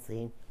about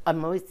Francine.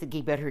 I'm always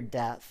thinking about her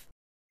death.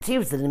 She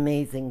was an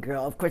amazing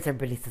girl. Of course,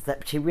 everybody says that,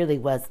 but she really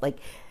was.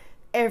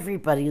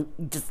 Everybody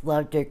just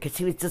loved her because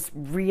she was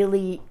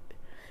really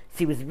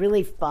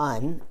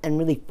fun and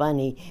really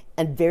funny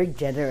and very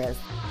generous.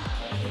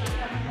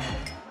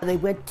 They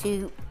went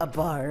to a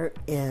bar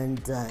and,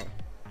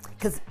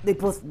 because they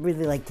both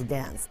really liked to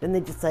dance. Then they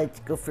decided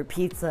to go for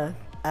pizza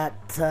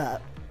at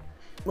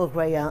Le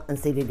Royal and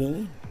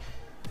Saint-Denis,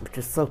 which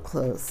was so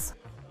close.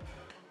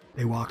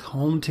 They walked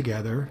home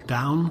together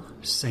down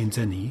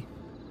Saint-Denis,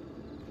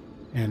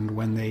 and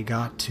when they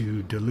got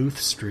to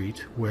Duluth Street,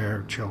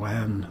 where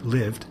Joanne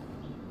lived,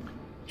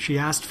 she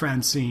asked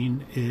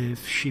Francine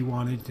if she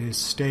wanted to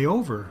stay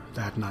over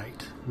that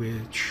night,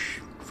 which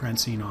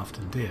Francine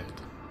often did.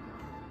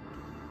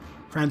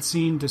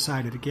 Francine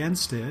decided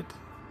against it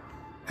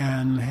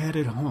and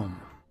headed home.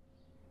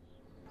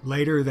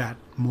 Later that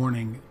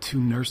morning, 2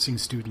 nursing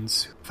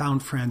students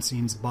found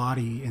Francine's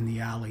body in the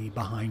alley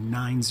behind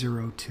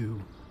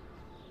 902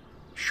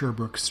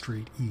 Sherbrooke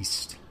Street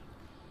East.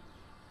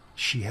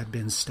 She had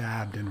been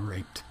stabbed and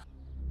raped.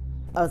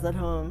 I was at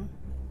home.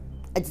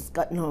 I just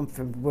gotten home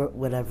from work,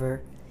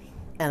 whatever,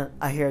 and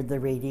I heard the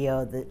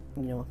radio that,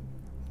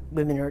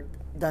 women are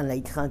dans la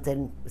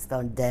trentaine was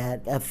found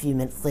dead. A few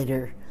minutes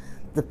later,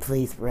 the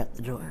police were at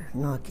the door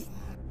knocking.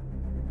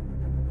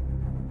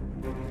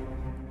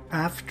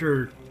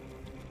 After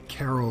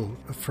Carol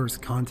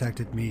first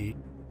contacted me,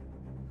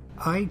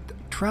 I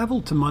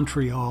traveled to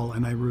Montreal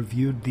and I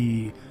reviewed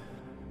the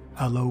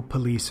Allore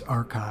police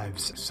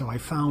archives, so I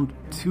found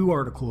 2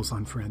 articles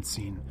on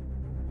Francine.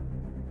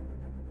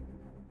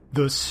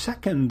 The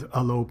second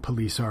Allore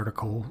police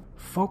article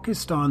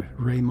focused on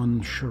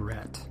Raymond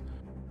Charette.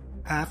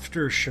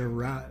 After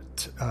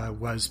Charette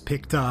was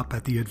picked up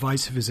at the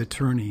advice of his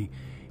attorney,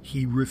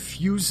 he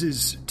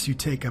refuses to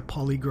take a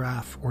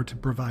polygraph or to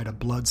provide a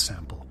blood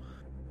sample.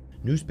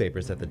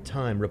 Newspapers at the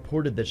time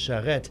reported that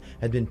Charette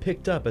had been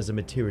picked up as a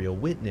material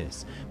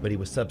witness, but he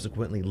was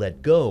subsequently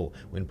let go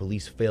when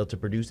police failed to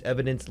produce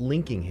evidence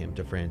linking him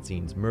to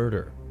Francine's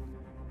murder.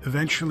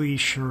 Eventually,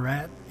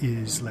 Charette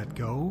is let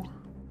go.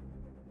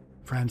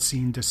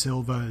 Francine Da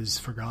Silva is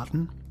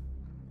forgotten,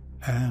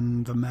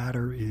 and the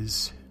matter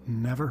is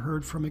never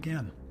heard from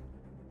again.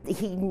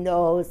 He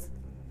knows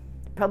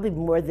probably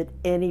more than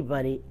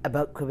anybody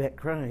about Quebec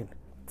crime,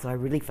 so I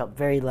really felt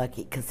very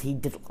lucky because he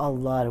did a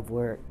lot of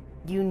work.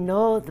 You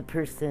know the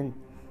person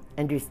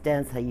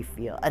understands how you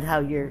feel and how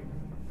you're...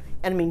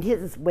 And I mean,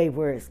 his is way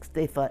worse because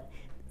they thought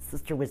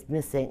sister was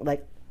missing.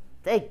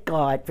 Thank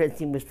God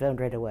Francine was found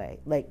right away.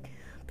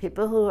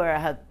 People who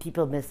have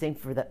people missing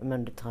for that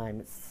amount of time,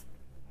 it's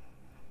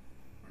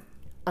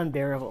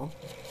unbearable.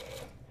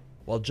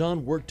 While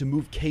John worked to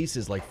move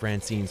cases like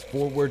Francine's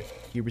forward,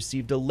 he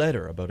received a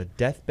letter about a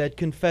deathbed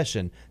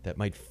confession that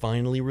might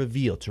finally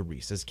reveal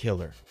Theresa's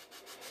killer.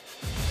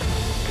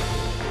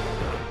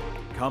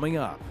 Coming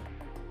up,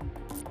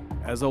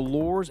 as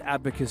Allore's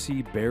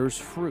advocacy bears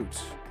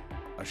fruit,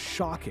 a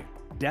shocking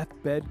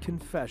deathbed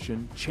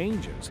confession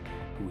changes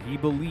who he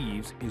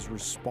believes is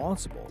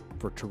responsible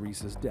for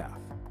Theresa's death.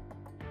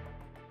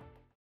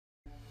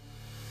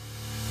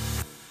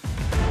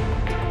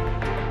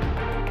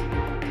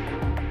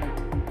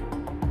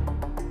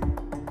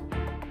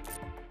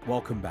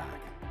 Welcome back.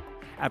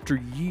 After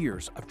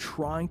years of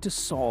trying to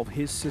solve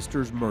his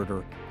sister's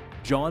murder,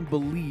 John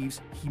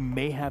believes he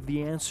may have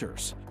the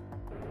answers.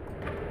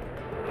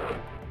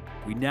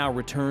 We now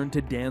return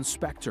to Dan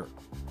Spector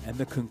and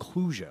the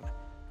conclusion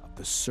of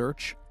the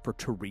search for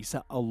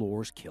Theresa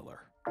Allore's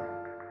killer.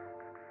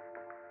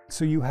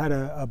 So you had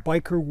a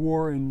biker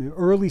war in the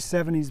early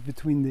 70s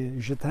between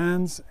the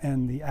Gitans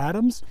and the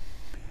Adams.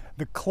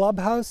 The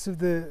clubhouse of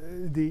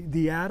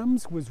the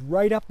Adams was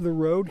right up the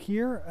road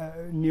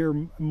here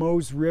near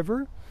Mose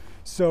River.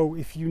 So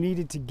if you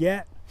needed to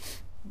get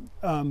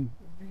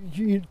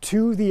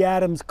to the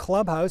Adams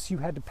clubhouse, you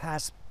had to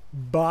pass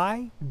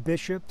by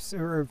Bishop's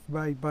or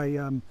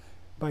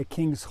by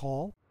King's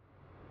Hall.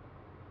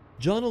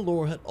 John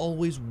Allore had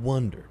always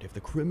wondered if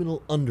the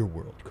criminal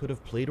underworld could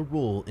have played a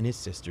role in his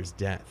sister's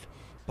death.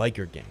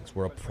 Biker gangs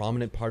were a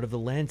prominent part of the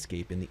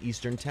landscape in the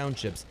Eastern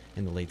Townships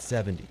in the late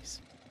 70s.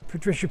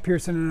 Patricia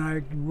Pearson and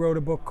I wrote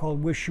a book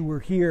called Wish You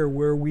Were Here,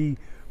 where we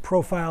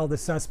profiled a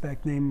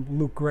suspect named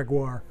Luc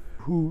Gregoire,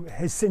 who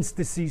has since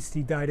deceased.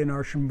 He died in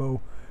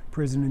Archambault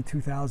prison in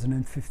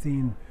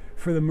 2015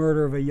 for the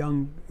murder of a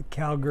young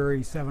Calgary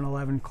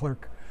 7-Eleven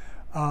clerk.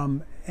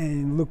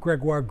 And Luc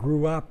Gregoire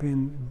grew up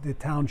in the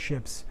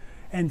townships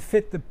and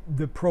fit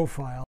the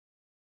profile.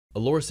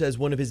 Allore says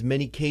one of his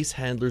many case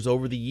handlers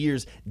over the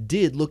years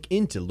did look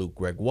into Luc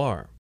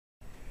Gregoire.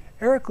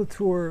 Eric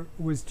Latour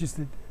was just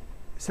a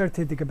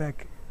Sûreté de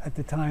Quebec at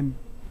the time,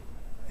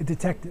 a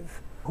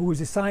detective who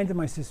was assigned to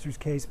my sister's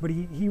case, but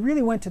he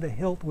really went to the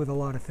hilt with a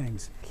lot of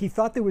things. He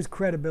thought there was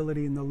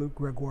credibility in the Luc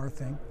Gregoire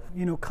thing.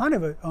 You know, kind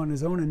of on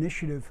his own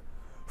initiative,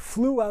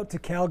 flew out to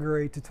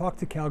Calgary to talk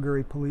to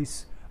Calgary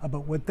police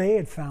about what they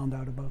had found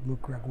out about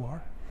Luc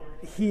Gregoire.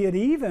 He had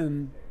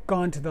even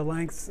gone to the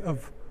lengths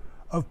of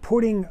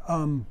putting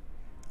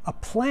a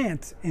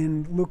plant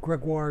in Luc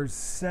Gregoire's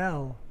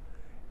cell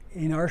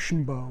in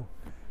Archambault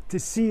to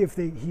see if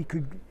he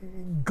could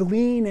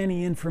glean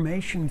any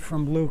information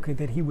from Luc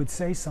that he would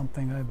say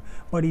something,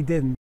 but he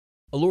didn't.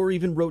 Allore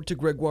even wrote to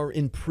Gregoire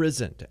in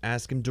prison to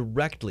ask him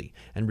directly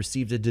and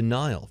received a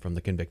denial from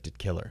the convicted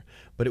killer.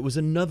 But it was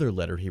another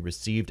letter he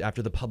received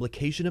after the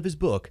publication of his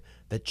book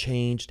that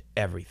changed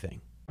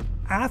everything.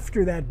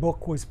 After that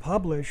book was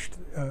published,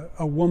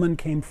 a woman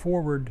came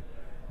forward.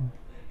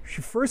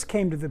 She first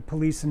came to the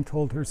police and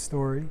told her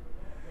story,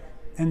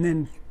 and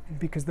then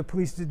because the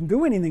police didn't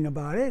do anything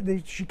about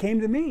it, she came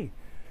to me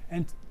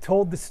and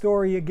told the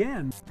story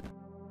again.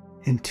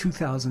 In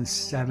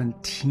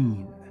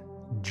 2017,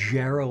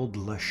 Gerald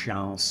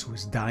Lachance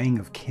was dying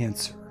of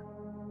cancer.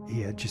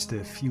 He had just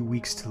a few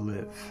weeks to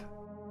live.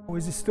 It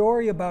was a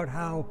story about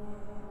how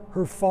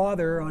her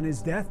father on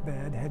his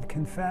deathbed had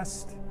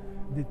confessed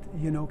that,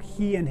 you know,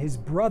 he and his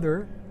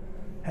brother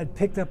had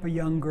picked up a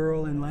young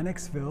girl in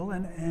Lennoxville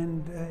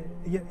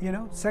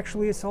and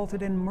sexually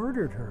assaulted and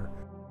murdered her.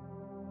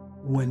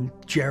 When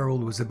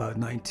Gerald was about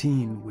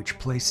 19, which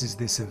places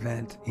this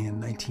event in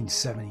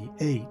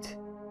 1978,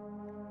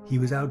 he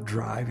was out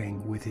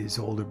driving with his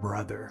older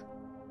brother,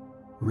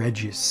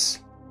 Regis,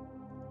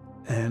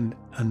 and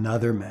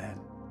another man.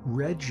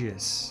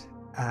 Regis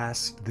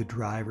asked the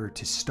driver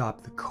to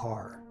stop the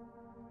car.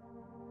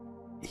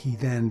 He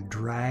then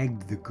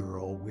dragged the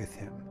girl with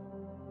him.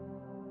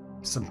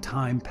 Some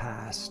time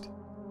passed.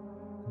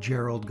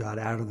 Gerald got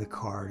out of the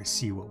car to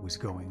see what was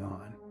going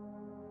on.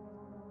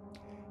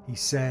 He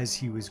says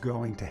he was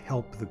going to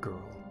help the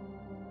girl.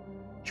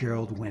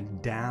 Gerald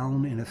went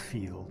down in a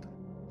field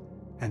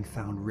and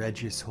found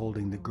Regis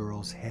holding the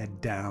girl's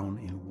head down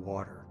in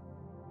water.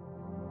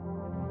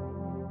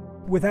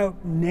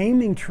 Without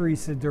naming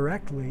Theresa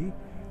directly,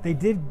 they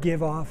did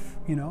give off,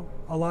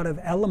 a lot of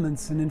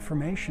elements and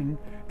information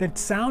that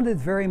sounded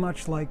very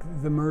much like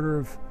the murder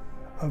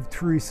of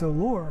Theresa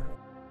Allore.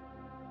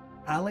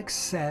 Alex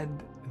said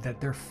that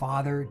their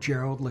father,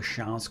 Gerald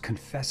Lachance,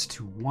 confessed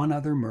to one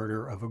other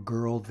murder of a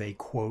girl they,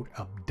 quote,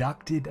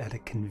 abducted at a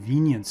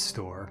convenience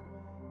store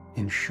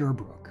in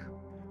Sherbrooke.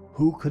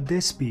 Who could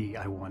this be,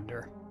 I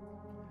wonder?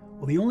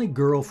 Well, the only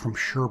girl from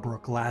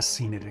Sherbrooke last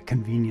seen at a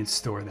convenience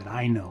store that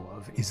I know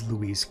of is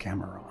Louise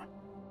Cameron.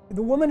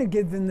 The woman had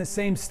given the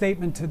same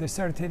statement to the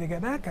Sûreté de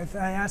Quebec.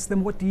 I asked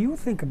them, what do you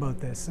think about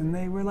this? And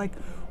they were like,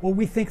 well,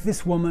 we think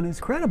this woman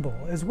is credible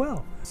as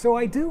well. So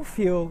I do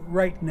feel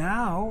right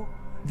now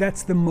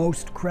that's the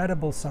most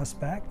credible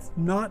suspect,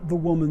 not the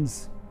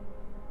woman's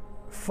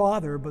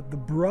father, but the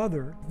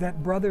brother.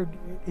 That brother,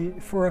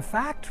 for a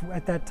fact,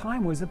 at that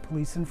time was a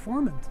police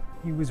informant.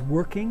 He was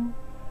working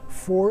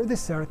for the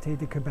Sûreté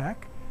de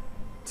Quebec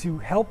to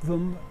help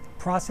them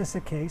process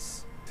a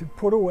case, to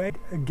put away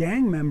a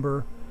gang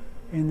member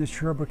in the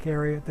Sherbrooke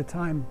area at the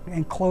time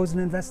and close an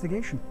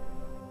investigation.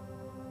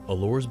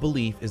 Allore's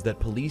belief is that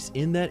police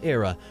in that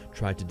era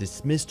tried to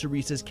dismiss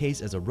Theresa's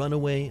case as a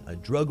runaway, a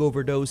drug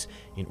overdose,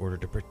 in order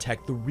to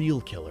protect the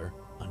real killer,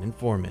 an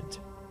informant.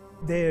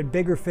 They had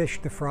bigger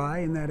fish to fry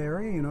in that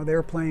area. You know, they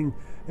were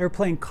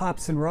playing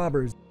cops and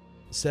robbers.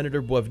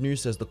 Senator Boisvenu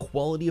says the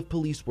quality of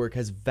police work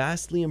has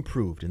vastly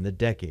improved in the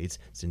decades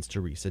since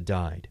Theresa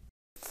died.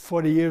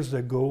 40 years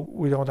ago,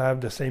 we don't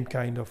have the same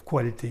kind of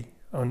quality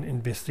on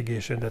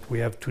investigation that we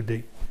have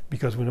today,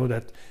 because we know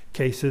that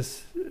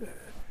cases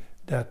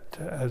that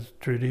are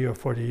 30 or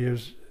 40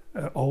 years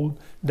old,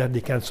 that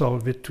they can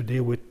solve it today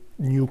with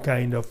new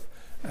kind of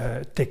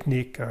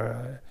technique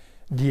or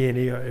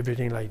DNA or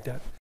everything like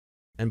that.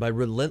 And by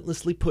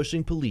relentlessly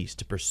pushing police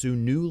to pursue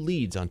new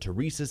leads on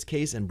Theresa's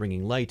case and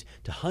bringing light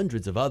to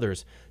hundreds of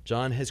others,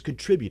 John has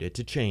contributed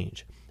to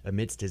change.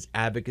 Amidst his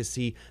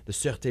advocacy, the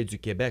Sûreté du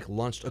Québec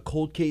launched a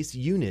cold case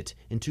unit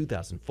in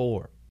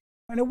 2004.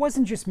 And it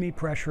wasn't just me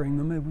pressuring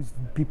them, it was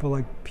people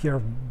like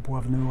Pierre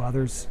Boisvenu,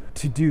 others,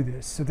 to do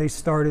this. So they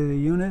started a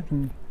unit,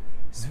 and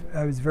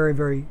I was very,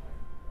 very,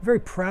 very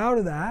proud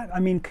of that.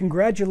 I mean,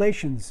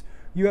 congratulations,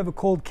 you have a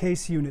cold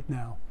case unit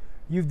now.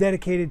 You've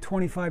dedicated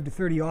 25 to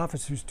 30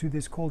 officers to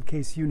this cold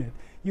case unit.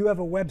 You have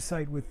a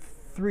website with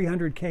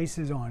 300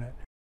 cases on it.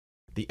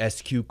 The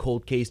SQ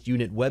Cold Case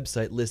Unit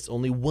website lists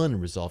only one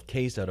resolved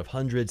case out of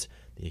hundreds.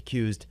 The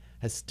accused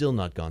has still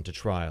not gone to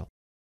trial.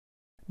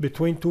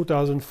 Between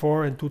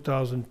 2004 and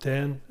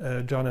 2010,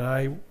 John and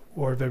I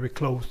were very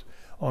close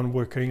on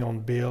working on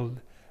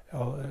build,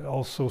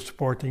 also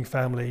supporting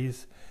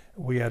families.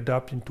 We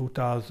adopted in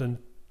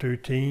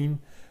 2013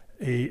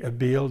 a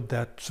bill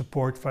that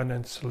supports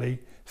financially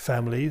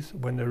families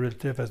when a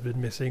relative has been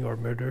missing or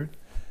murdered.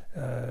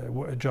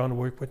 John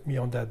worked with me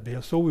on that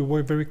bill. So we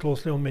work very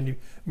closely on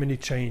many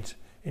changes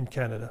in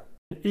Canada.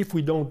 If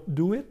we don't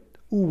do it,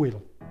 who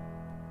will?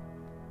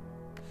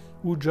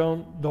 Who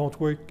John don't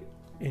work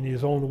in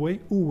his own way,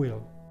 who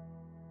will?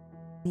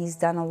 He's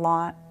done a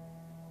lot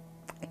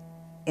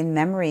in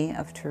memory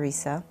of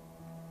Theresa,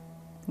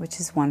 which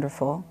is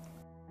wonderful.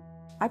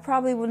 I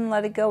probably wouldn't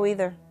let it go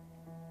either.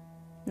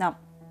 No,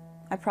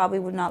 I probably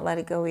would not let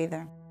it go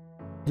either.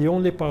 The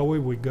only power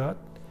we got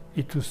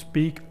is to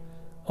speak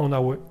on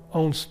our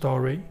own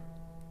story,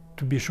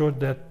 to be sure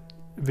that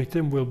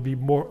victim will be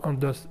more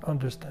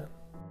understand.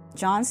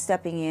 John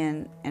stepping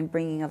in and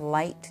bringing a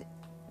light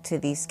to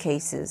these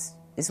cases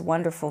is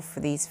wonderful for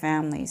these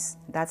families.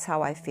 That's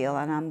how I feel,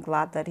 and I'm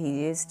glad that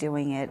he is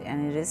doing it,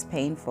 and it is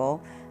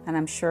painful, and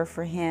I'm sure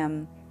for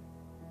him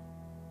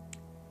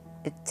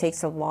it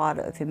takes a lot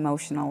of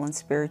emotional and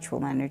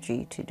spiritual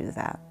energy to do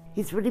that.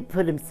 He's really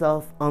put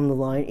himself on the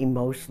line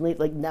emotionally.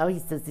 Like now he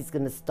says he's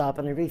going to stop,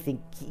 and I really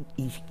think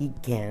he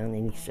can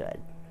and he should,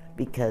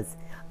 because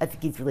I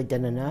think he's really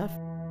done enough.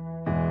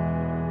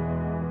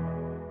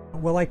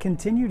 Will I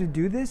continue to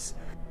do this?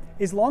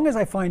 As long as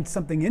I find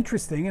something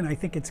interesting and I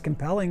think it's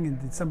compelling and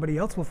that somebody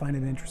else will find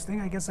it interesting,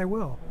 I guess I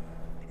will.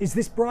 Is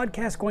this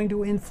broadcast going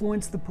to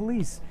influence the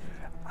police?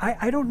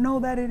 I don't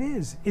know that it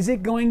is. Is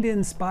it going to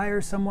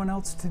inspire someone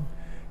else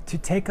to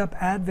take up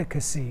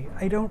advocacy?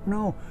 I don't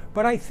know.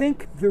 But I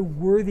think they're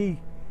worthy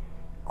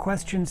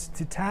questions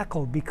to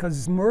tackle,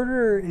 because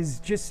murder is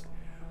just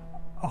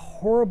a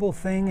horrible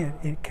thing.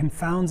 It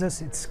confounds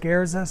us, it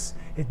scares us,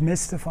 it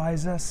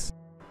mystifies us.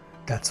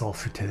 That's all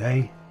for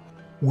today.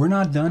 We're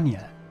not done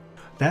yet.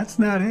 That's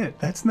not it.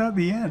 That's not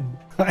the end.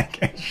 I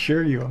can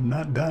assure you I'm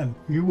not done.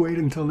 You wait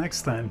until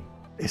next time.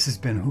 This has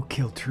been Who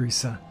Killed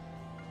Theresa?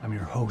 I'm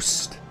your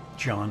host,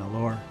 John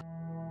Allore.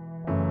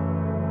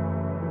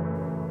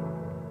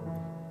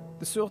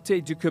 The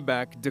Sûreté du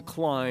Québec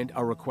declined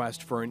a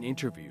request for an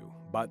interview,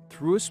 but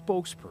through a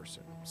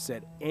spokesperson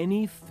said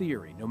any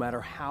theory, no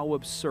matter how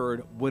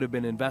absurd, would have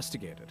been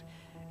investigated,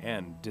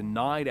 and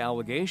denied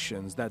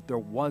allegations that there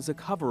was a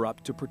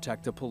cover-up to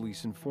protect a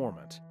police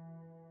informant.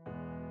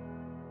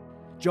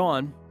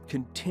 John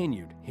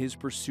continued his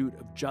pursuit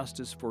of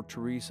justice for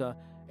Theresa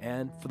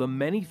and for the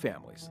many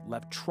families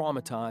left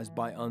traumatized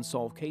by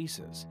unsolved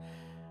cases,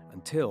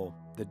 until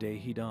the day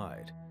he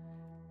died.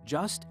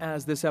 Just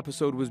as this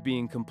episode was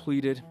being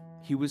completed,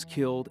 he was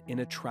killed in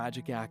a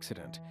tragic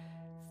accident,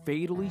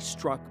 fatally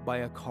struck by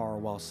a car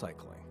while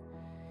cycling.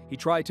 He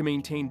tried to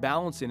maintain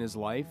balance in his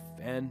life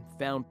and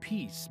found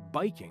peace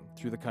biking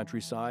through the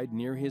countryside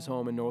near his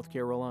home in North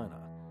Carolina.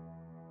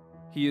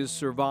 He is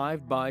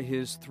survived by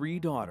his 3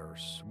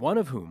 daughters, one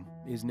of whom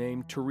is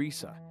named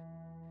Theresa.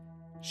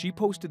 She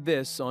posted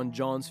this on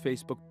John's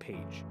Facebook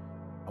page.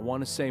 I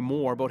want to say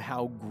more about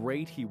how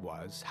great he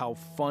was, how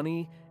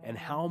funny, and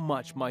how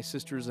much my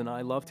sisters and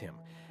I loved him,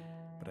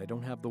 but I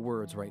don't have the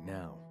words right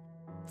now.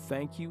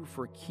 Thank you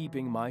for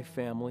keeping my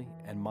family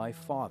and my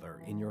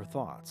father in your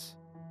thoughts.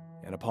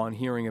 And upon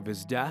hearing of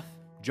his death,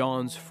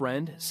 John's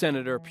friend,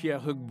 Senator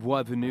Pierre-Hugues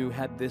Boisvenu,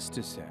 had this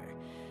to say.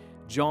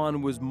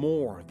 John was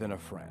more than a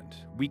friend.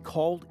 We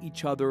called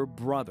each other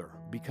brother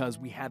because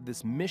we had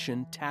this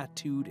mission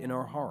tattooed in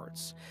our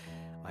hearts.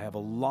 I have a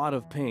lot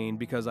of pain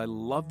because I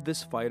loved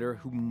this fighter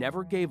who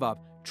never gave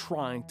up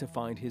trying to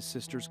find his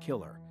sister's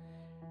killer.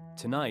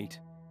 Tonight,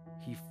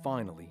 he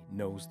finally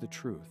knows the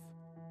truth.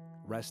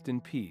 Rest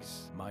in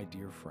peace, my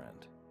dear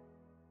friend.